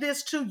gave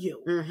this to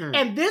you,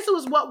 and this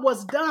was what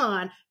was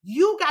done,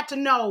 you got to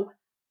know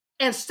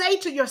and say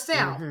to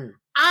yourself,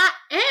 I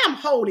am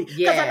holy.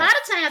 Because a lot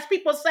of times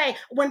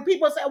when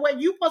people say, well,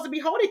 you're supposed to be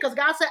holy because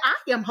God said, I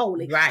am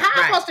holy. How am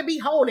I supposed to be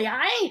holy?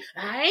 I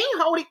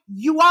ain't holy.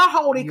 You are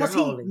holy because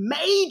He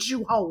made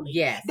you holy.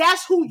 Yes.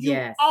 That's who you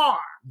are.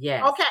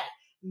 Yes. Okay.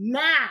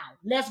 Now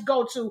let's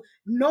go to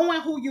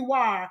knowing who you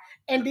are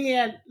and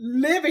then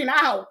living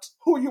out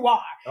who you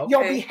are. Okay.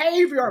 Your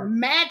behavior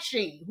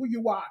matching who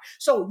you are.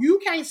 So you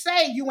can't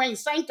say you ain't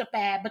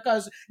sanctified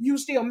because you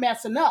still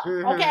messing up.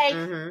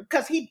 Okay.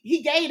 Because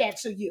he gave that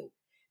to you.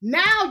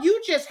 Now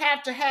you just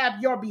have to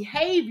have your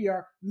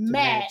behavior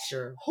match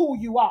who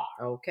you are.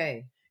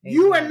 Okay. Amen.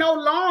 You are no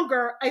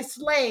longer a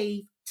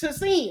slave to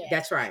sin.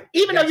 That's right.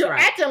 Even though you're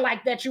acting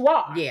like that, you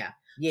are. Yeah.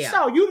 Yeah.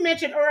 So you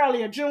mentioned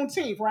earlier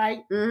Juneteenth, right?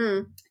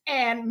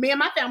 And me and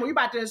my family, we're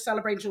about to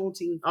celebrate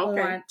Juneteenth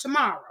on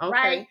tomorrow,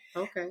 right?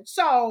 Okay.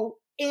 So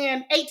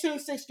in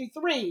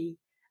 1863,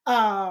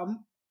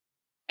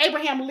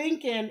 Abraham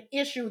Lincoln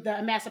issued the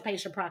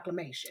Emancipation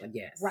Proclamation.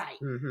 Yes. Right.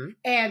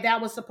 And that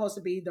was supposed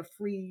to be the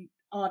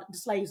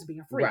slaves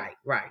being free.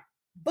 Right.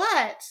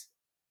 But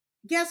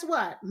guess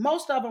what?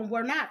 Most of them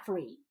were not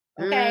free.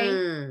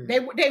 Okay.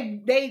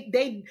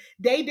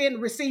 They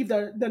didn't receive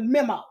the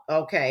memo.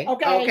 Okay.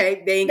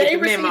 They didn't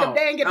get the memo.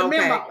 They didn't get the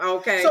memo.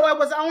 Okay. So it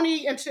was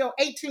only until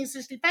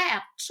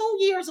 1865, 2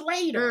 years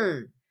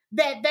later,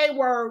 that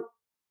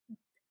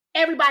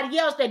everybody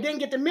else that didn't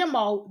get the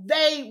memo,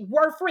 they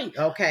were free.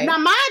 Okay. Now,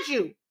 mind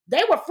you,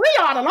 they were free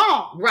all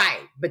along. Right.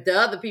 But the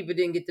other people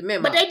didn't get the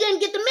memo. But they didn't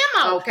get the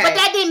memo. Okay. But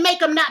that didn't make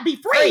them not be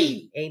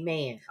free.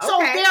 Amen. Okay. So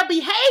their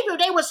behavior,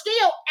 they were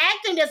still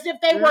acting as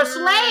if they were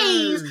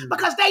slaves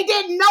because they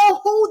didn't know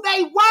who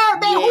they were.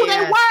 They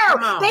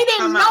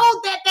didn't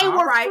know that they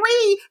were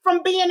free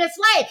from being a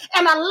slave.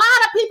 And a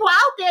lot of people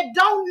out there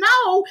don't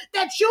know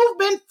that you've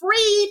been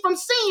freed from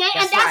sin.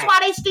 That's why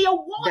they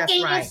still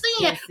walking in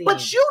sin.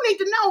 But you need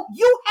to know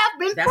you have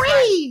been freed.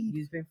 Right.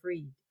 You've been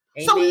freed.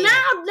 Amen. So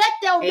now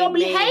let your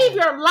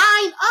behavior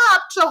line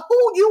up to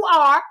who you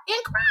are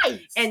in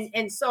Christ.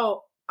 And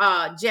so,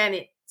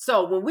 Janet,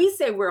 so when we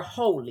say we're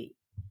holy,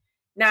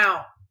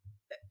 now,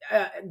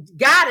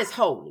 God is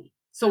holy,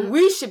 so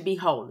we should be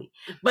holy.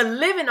 But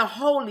living a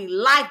holy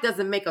life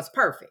doesn't make us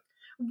perfect.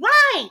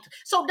 Right.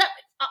 So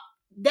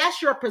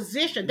that's your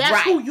position.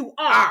 That's who you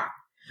are.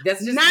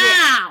 That's just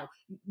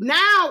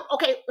Now,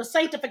 okay,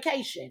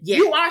 sanctification. Yes.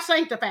 You are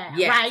sanctified,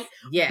 right?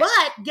 Yes.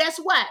 But guess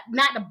what?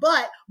 Not the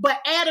but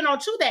adding on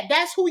to that,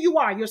 that's who you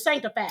are. You're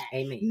sanctified.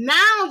 Amen.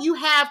 Now you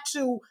have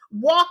to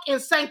walk in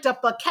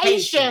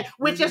sanctification,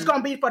 which is going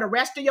to be for the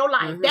rest of your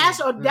life. That's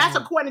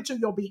according to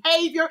your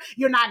behavior.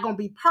 You're not going to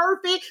be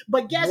perfect,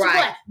 but guess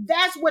what?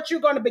 That's what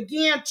you're going to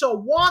begin to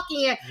walk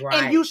in,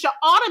 and you should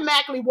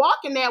automatically walk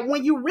in that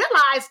when you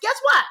realize, guess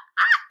what?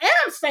 I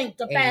am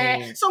sanctified.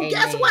 Amen. So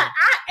guess what?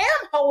 I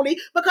am holy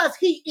because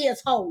He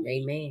is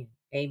holy.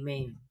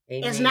 Amen.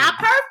 It's not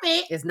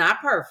perfect. It's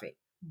not perfect.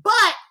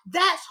 But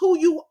that's who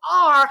you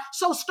are.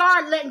 So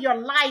start letting your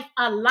life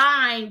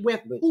align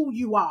with who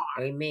you are.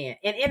 Amen.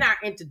 And in our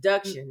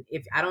introduction,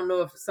 if I don't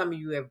know if some of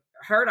you have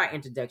heard our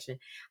introduction,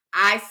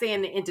 I say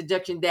in the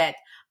introduction that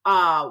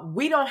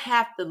we don't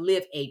have to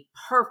live a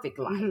perfect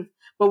life,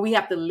 but we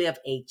have to live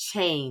a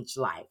changed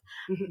life.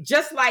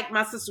 Just like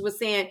my sister was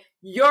saying,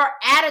 your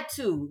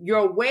attitude,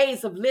 your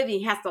ways of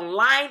living has to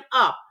line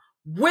up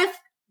with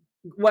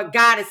what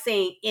God is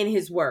saying in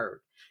His word.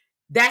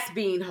 That's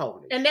being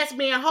holy. And that's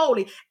being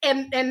holy.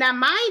 And now,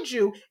 mind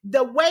you,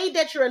 the way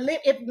that you're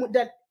living,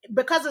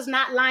 because it's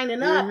not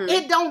lining up,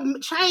 it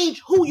don't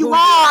change who you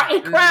are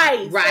in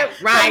Christ. Right.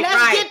 So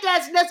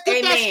let's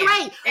get that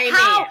straight. Amen.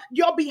 How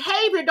your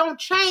behavior don't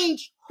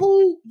change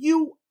who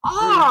you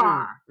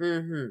are.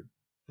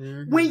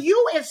 When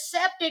you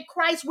accepted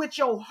Christ with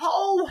your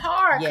whole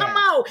heart, come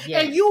on,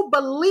 and you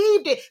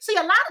believed it. See,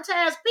 a lot of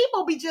times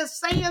people be just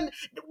saying,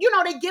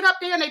 they get up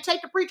there and they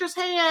take the preacher's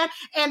hand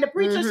and the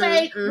preacher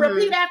say,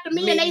 repeat after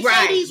me, and they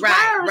say these words,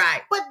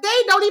 but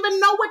they don't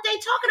even know what they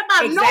talking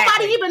about. Exactly.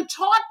 Nobody even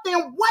taught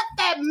them what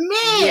that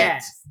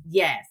meant.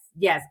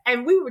 Yes.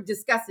 And we were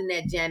discussing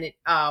that, Janet,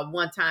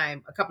 one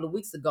time a couple of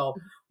weeks ago,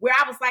 where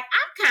I was like,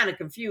 I'm kind of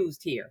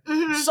confused here.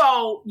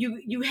 So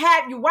you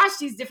watch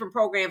these different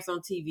programs on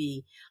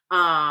TV,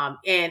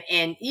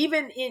 and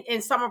even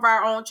in some of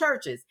our own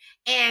churches,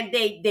 and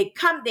they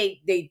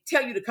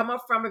tell you to come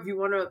up from if you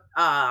want to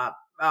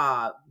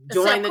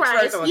join the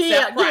church or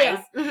accept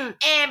Christ.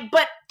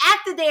 But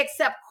after they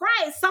accept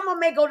Christ, someone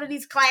may go to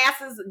these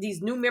classes,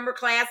 these new member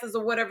classes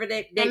or whatever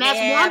they and that's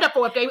have.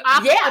 wonderful if they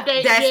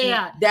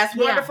that's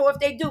wonderful if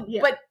they do.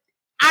 But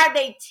are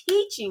they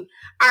teaching?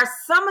 Are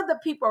some of the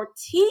people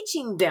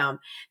teaching them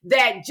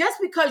that just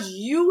because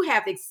you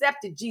have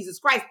accepted Jesus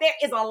Christ, there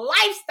is a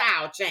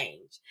lifestyle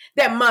change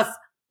that must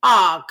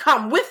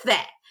come with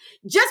that?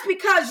 Just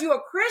because you're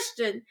a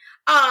Christian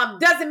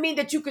doesn't mean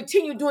that you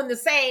continue doing the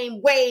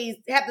same ways,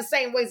 have the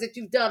same ways that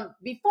you've done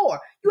before.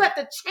 You have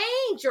to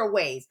change your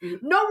ways.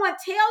 Mm-hmm. No one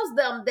tells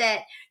them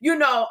that,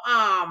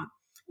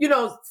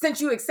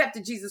 since you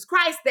accepted Jesus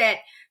Christ, that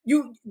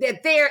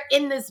they're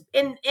in this,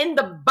 in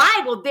the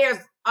Bible, there's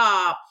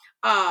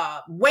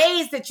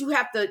ways that you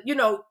have to,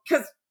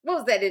 because what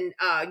was that in,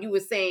 you were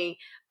saying,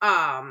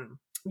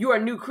 you're a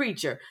new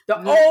creature.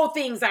 The old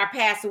things are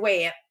passed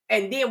away.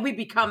 And then we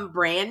become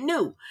brand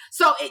new.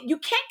 So you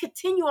can't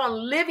continue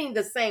on living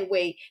the same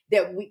way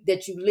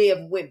that you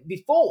lived with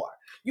before.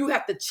 You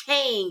have to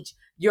change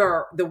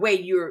the way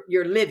you're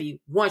living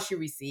once you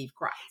receive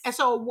Christ.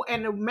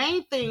 And the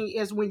main thing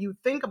is, when you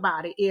think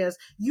about it, is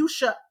you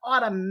should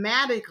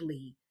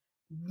automatically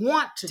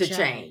want to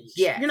change.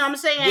 Yes. You know what I'm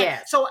saying?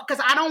 Yes. So,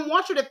 because I don't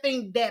want you to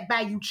think that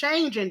by you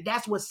changing,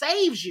 that's what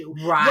saves you.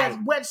 Right.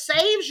 What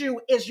saves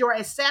you is your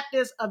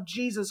acceptance of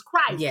Jesus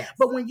Christ. Yes.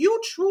 But when you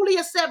truly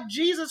accept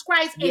Jesus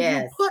Christ and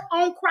you put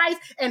on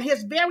Christ and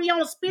his very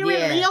own spirit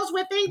lives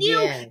within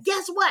you,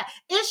 guess what?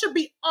 It should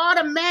be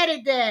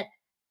automatic that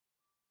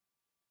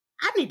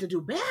I need to do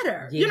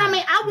better. You know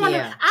what I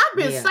mean? I've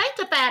been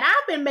sanctified.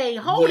 I've been made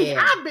holy.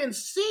 I've been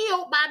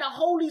sealed by the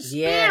Holy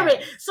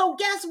Spirit. So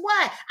guess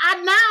what?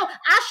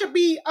 I should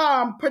be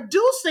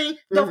producing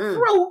the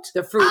fruit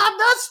of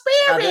the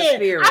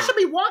Spirit. I should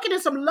be walking in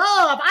some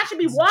love. I should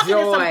be walking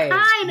in some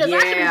kindness.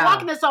 I should be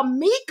walking in some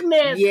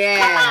meekness.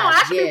 Come on.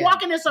 I should be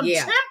walking in some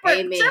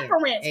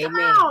temperance. Come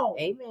on.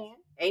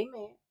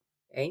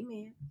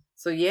 Amen.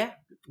 So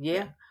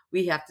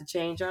we have to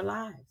change our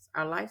lives,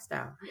 our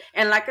lifestyle.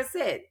 And like I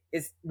said,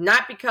 it's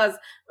not because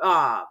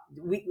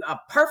we a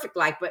perfect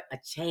life, but a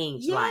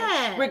changed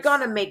life. We're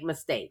gonna make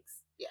mistakes.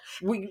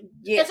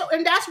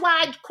 And that's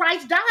why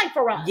Christ died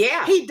for us.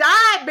 Yeah. He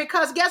died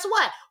because guess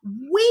what?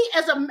 We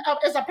as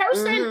a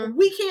person,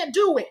 we can't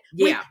do it.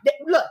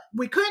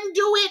 We couldn't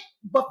do it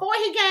before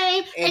he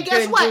came, and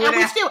guess what? And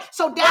we still.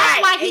 So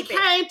that's why he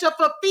came, to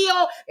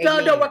fulfill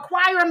the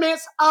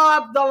requirements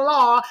of the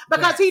law,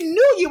 because he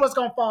knew you was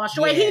gonna fall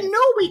short. He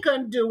knew we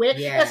couldn't do it,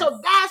 and so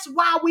that's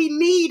why we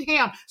need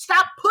him.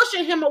 Stop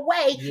pushing him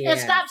away and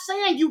stop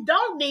saying you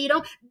don't need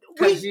him.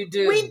 You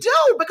do. We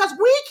do, because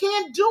we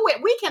can't do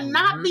it. We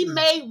cannot be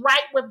made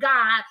right with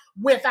God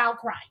without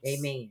Christ.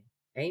 Amen.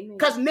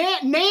 Because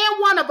nan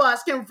one of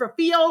us can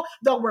fulfill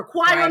the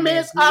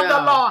requirements of the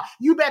law.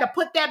 You better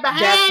put that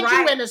behind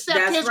you and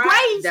accept his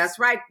grace. That's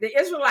right. The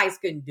Israelites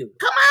couldn't do it.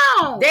 Come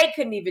on. They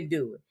couldn't even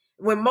do it.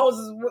 When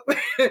Moses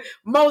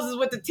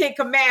with the 10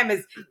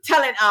 Commandments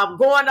telling,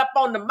 going up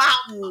on the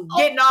mountain,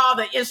 getting all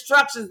the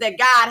instructions that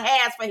God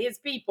has for his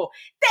people,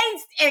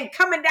 and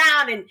coming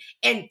down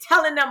and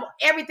telling them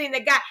everything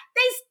that God,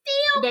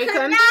 they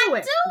could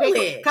not do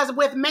it. Because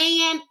with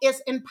man,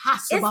 it's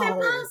impossible.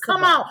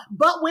 Come on.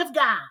 But with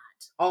God,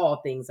 all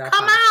things are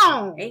possible.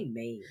 On.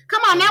 Amen.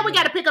 Come on, now we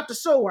got to pick up the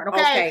sword,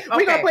 okay?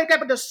 We're going to pick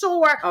up the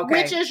sword,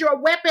 which is your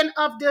weapon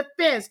of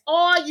defense.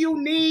 All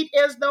you need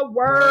is the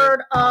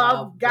word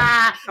of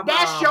God.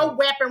 That's your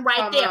weapon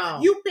right there.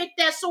 You pick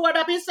that sword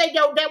up and say,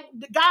 that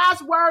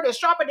God's word is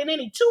sharper than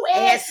any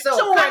two-edged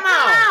sword. Come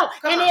on.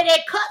 And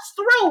it cuts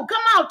through.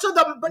 Come on, to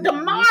the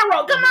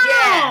marrow. Come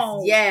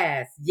on.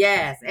 Yes.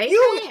 Amen.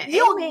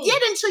 You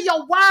get into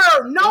your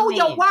word. Know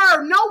your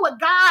word. Know what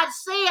God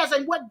says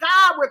and what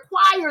God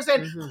requires,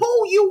 and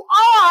who you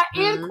are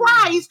in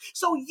Christ,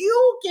 so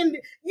you can,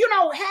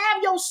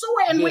 have your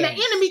sword. And when the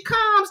enemy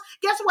comes,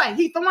 guess what?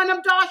 He throwing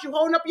them darts, you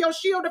holding up your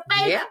shield of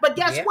faith. Yeah. But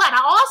guess what?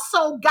 I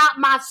also got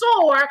my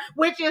sword,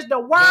 which is the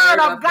word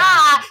of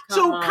God,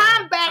 to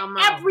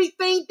combat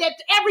everything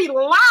every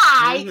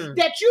lie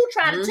that you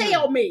try to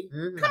tell me.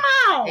 Come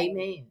on.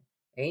 Amen.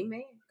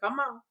 Come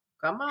on.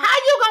 How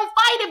you gonna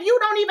fight if you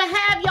don't even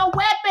have your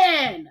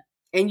weapon?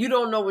 And you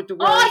don't know what the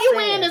word all you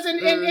says.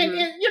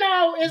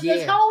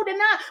 is holding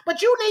up.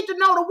 But you need to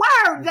know the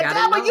word. The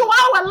devil, you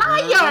are a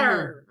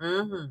liar.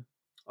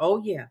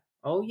 Oh yeah.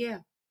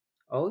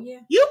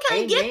 You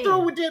can't get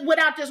through with it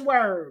without this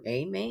word.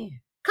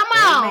 Amen. Come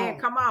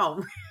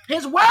on.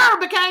 His word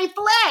became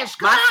flesh.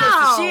 Come on.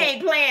 Sister, she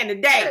ain't playing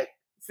today.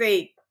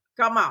 See,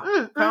 come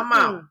on. Come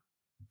on.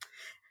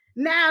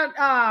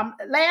 Now,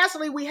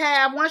 lastly, we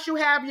have, once you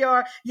have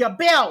your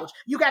belt,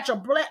 you got your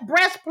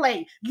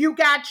breastplate, you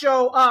got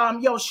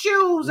your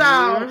shoes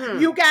on,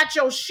 you got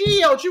your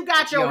shield, you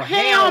got your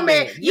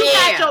helmet, you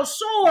got your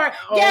sword.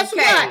 Guess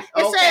what?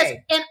 It says,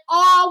 and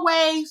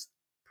always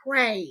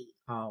pray.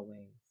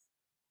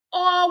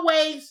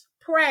 Always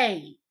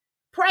pray.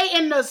 Pray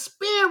in the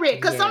spirit,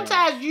 because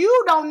sometimes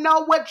you don't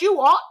know what you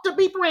ought to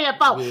be praying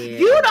for.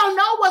 You don't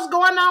know what's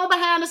going on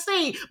behind the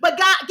scene. But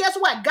God, guess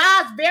what?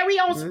 God's very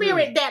own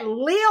spirit that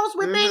lives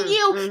within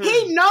you,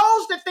 he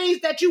knows the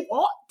things that you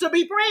ought to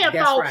be praying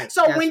for. Right.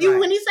 So when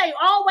he say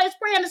always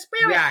pray in the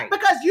spirit,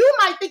 because you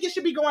might think it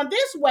should be going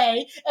this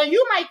way, and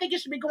you might think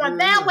it should be going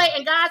that way,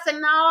 and God said,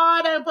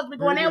 no, it ain't supposed to be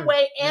going that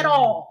way at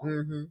all.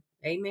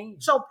 Amen.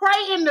 So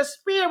pray in the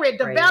spirit,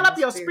 develop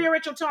your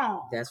spiritual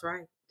tongue. That's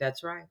right.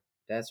 That's right.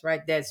 That's right.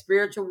 That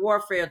spiritual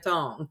warfare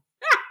tongue.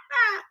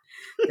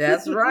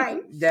 That's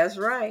right. That's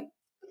right.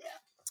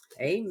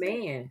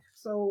 Amen.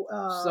 So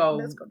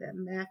let's go down to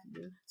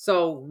Matthew.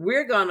 So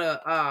we're gonna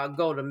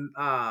go to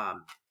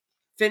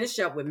finish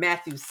up with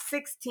Matthew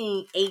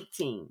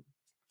 16:18.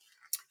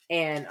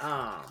 And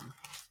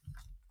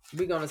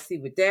we're gonna see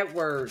what that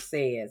word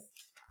says.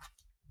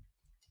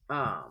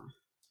 And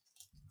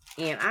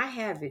I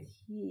have it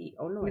here.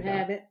 Oh no, you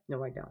have it?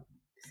 No, I don't.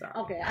 Sorry.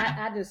 Okay,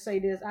 I just say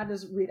this. I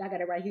just read. I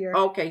got it right here.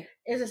 Okay.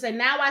 It's to say,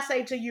 now I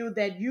say to you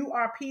that you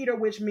are Peter,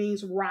 which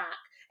means rock.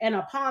 And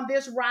upon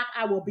this rock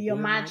I will build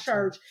my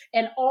church.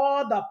 And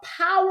all the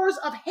powers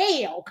of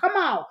hell, come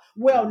on,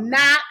 will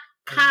not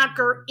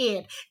conquer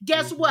it.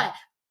 Guess what?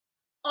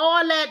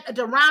 All that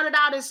to round it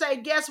out and say,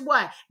 guess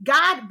what?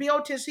 God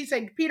built he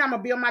said, Peter, I'm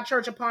going to build my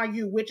church upon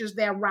you, which is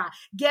that rock.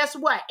 Guess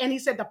what? And he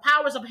said, the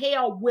powers of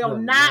hell will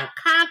not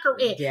conquer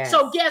it. Yes.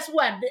 So guess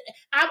what?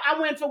 I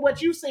went for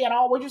what you say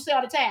all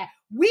the time.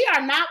 We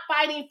are not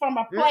fighting from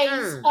a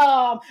place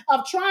of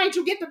trying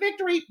to get the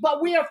victory,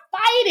 but we are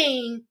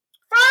fighting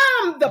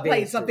from the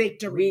place of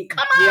victory.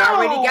 Come on. We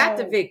already got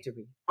the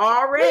victory.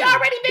 Already. We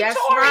already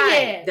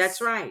victorious. That's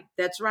right.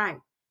 That's right.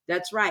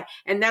 That's right.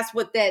 And that's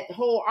what that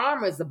whole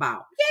armor is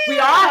about. Yeah. We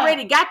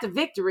already got the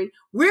victory.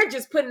 We're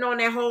just putting on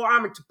that whole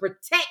armor to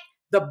protect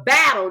the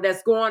battle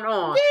that's going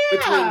on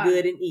between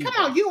good and evil.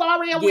 Come on, you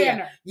already a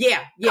winner. Yeah.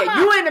 You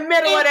in the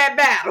middle of that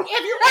battle. If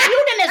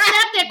you didn't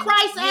accept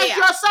Christ as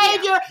your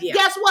Savior,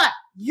 guess what?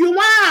 You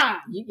won.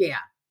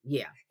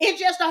 Yeah. It's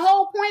just the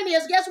whole point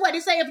is, guess what?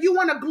 They say if you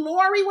want to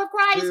glory with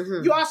Christ,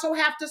 you also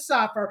have to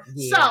suffer.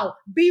 Yeah. So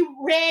be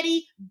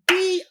ready,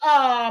 be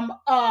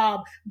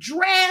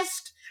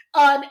dressed,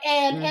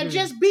 and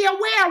just be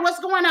aware of what's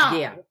going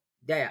on.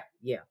 Yeah.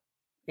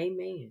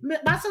 Amen.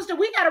 My sister,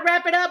 we got to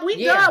wrap it up.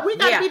 We done. We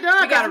got to be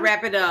done. We got to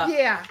wrap it up.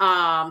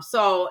 Yeah.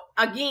 So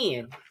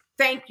again,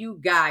 thank you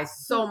guys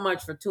so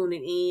much for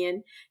tuning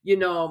in. You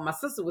know, my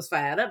sister was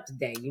fired up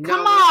today. You know,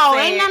 come on,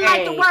 ain't nothing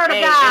like the word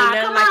of God. Ain't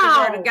nothing like the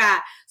word of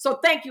God. So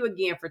thank you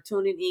again for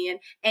tuning in.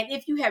 And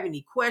if you have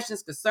any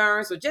questions,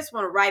 concerns, or just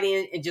want to write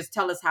in and just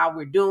tell us how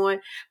we're doing,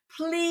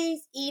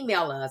 please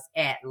email us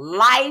at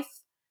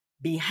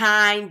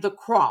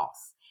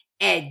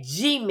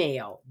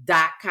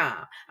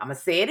lifebehindthecross@gmail.com. I'm going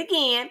to say it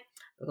again.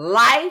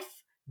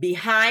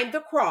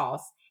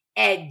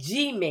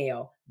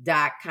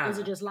 lifebehindthecross@gmail.com. Is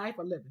it just life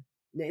or living?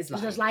 It's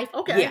just life.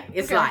 Okay. Yeah,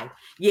 it's life.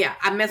 Yeah,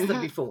 I messed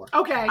up before.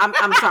 Okay.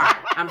 I'm sorry.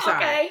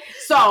 Okay.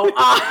 So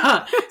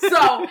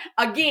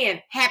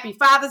again, happy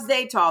Father's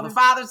Day to all the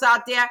fathers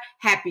out there.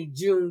 Happy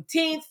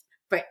Juneteenth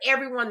for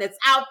everyone that's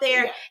out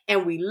there. Yeah.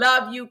 And we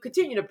love you.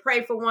 Continue to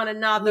pray for one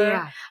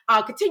another.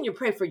 Yeah. Continue to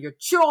pray for your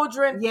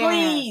children. Yeah.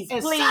 Please.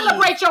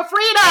 Celebrate your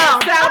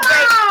freedom.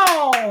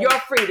 Celebrate your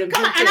freedom.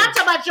 Come on. And I'm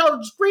talking about your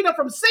freedom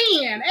from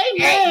sin.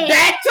 Amen.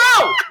 That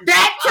too.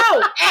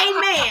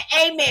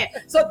 Amen.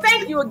 So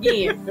thank you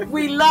again.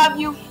 We love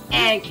you.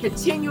 And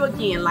continue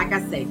again, like I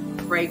say,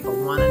 pray for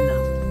one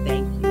another.